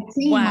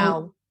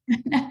 Wow.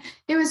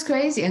 It was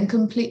crazy and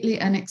completely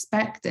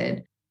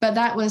unexpected. But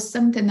that was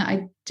something that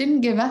I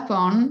didn't give up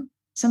on.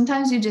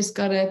 Sometimes you just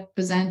got to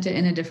present it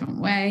in a different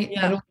way.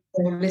 Yeah. But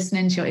also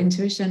listening to your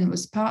intuition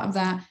was part of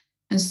that.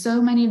 And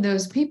so many of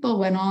those people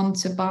went on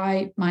to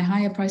buy my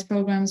higher price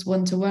programs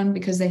one-to-one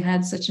because they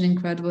had such an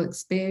incredible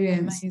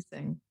experience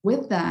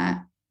with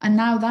that. And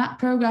now that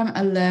program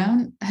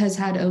alone has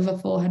had over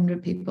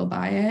 400 people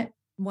buy it.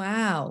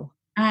 Wow.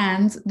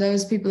 And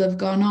those people have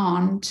gone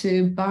on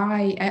to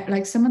buy,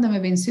 like some of them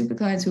have been super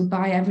clients who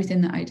buy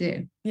everything that I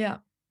do. Yeah.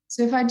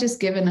 So if I'd just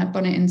given up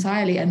on it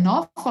entirely and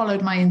not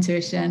followed my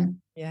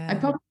intuition, I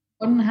probably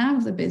wouldn't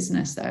have the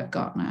business that I've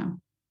got now.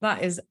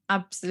 That is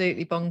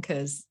absolutely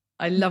bonkers.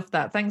 I love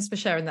that. Thanks for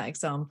sharing that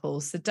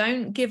example. So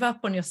don't give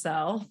up on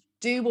yourself.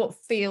 Do what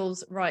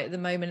feels right at the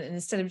moment. And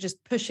instead of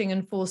just pushing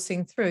and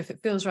forcing through, if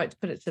it feels right to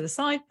put it to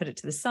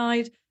the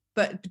side,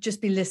 but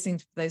just be listening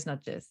to those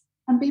nudges.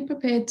 And be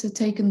prepared to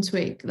take and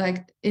tweak.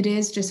 Like, it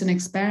is just an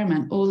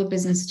experiment. All the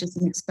business is just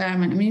an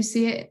experiment. And when you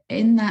see it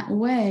in that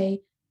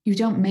way, you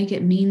don't make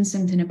it mean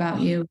something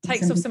about you. It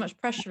takes off so much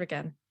pressure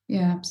again.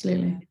 Yeah,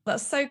 absolutely.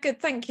 That's so good.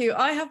 Thank you.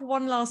 I have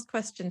one last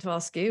question to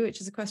ask you,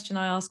 which is a question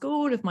I ask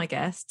all of my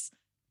guests.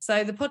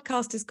 So the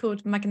podcast is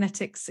called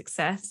Magnetic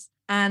Success,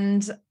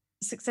 and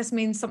success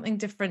means something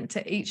different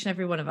to each and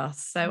every one of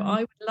us. So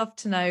I would love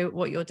to know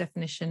what your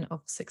definition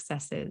of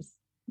success is.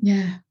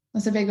 Yeah,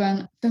 that's a big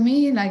one. For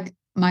me, like,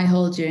 my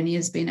whole journey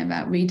has been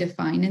about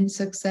redefining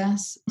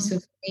success. So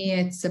for me,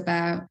 it's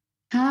about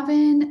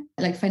having,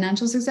 like,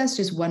 financial success,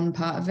 just one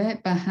part of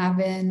it, but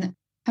having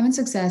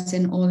success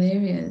in all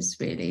areas,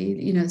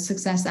 really. You know,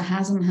 success that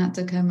hasn't had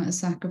to come at a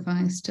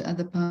sacrifice to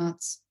other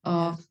parts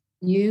of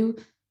you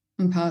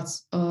and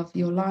parts of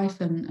your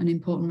life and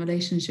important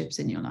relationships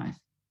in your life.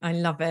 I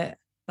love it.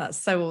 That's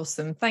so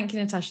awesome. Thank you,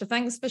 Natasha.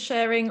 Thanks for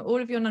sharing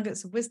all of your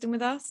nuggets of wisdom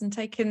with us and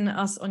taking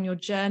us on your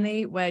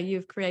journey where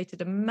you've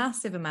created a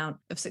massive amount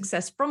of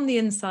success from the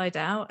inside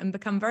out and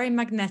become very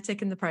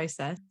magnetic in the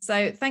process.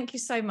 So thank you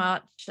so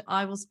much.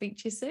 I will speak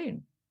to you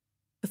soon.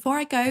 Before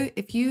I go,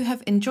 if you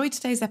have enjoyed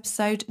today's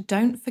episode,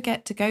 don't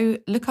forget to go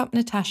look up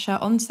Natasha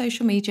on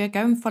social media,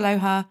 go and follow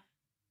her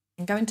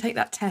and go and take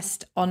that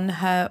test on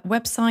her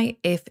website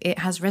if it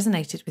has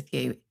resonated with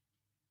you.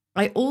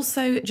 I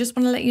also just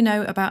want to let you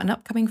know about an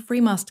upcoming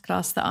free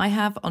masterclass that I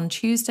have on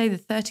Tuesday, the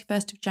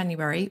 31st of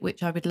January,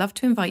 which I would love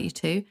to invite you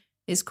to.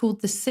 It's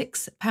called The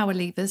 6 Power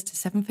Levers to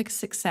 7-Figure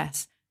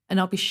Success. And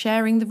I'll be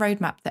sharing the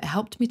roadmap that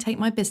helped me take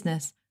my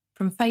business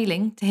from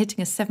failing to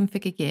hitting a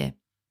 7-figure year.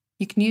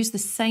 You can use the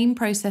same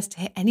process to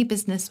hit any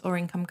business or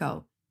income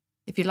goal.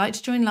 If you'd like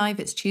to join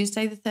live, it's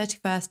Tuesday, the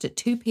 31st at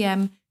 2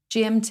 p.m.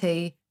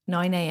 GMT,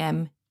 9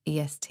 a.m.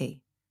 EST.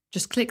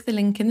 Just click the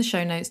link in the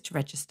show notes to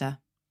register.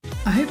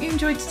 I hope you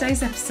enjoyed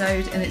today's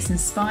episode and it's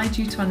inspired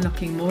you to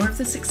unlocking more of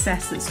the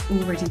success that's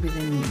already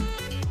within you.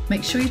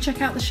 Make sure you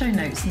check out the show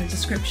notes in the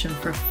description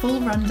for a full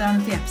rundown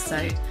of the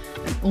episode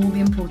and all the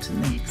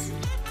important links.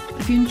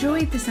 If you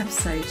enjoyed this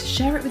episode,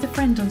 share it with a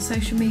friend on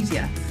social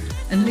media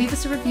and leave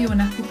us a review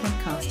on Apple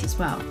Podcasts as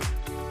well.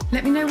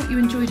 Let me know what you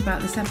enjoyed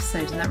about this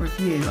episode and that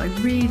review. I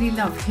really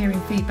love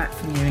hearing feedback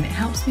from you and it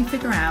helps me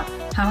figure out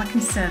how I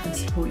can serve and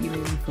support you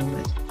moving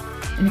forward.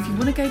 And if you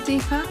want to go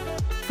deeper,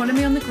 follow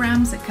me on the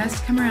grams at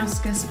Kirsty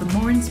Kamarauskas for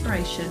more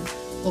inspiration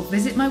or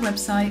visit my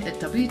website at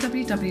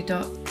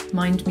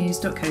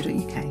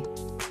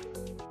www.mindmuse.co.uk.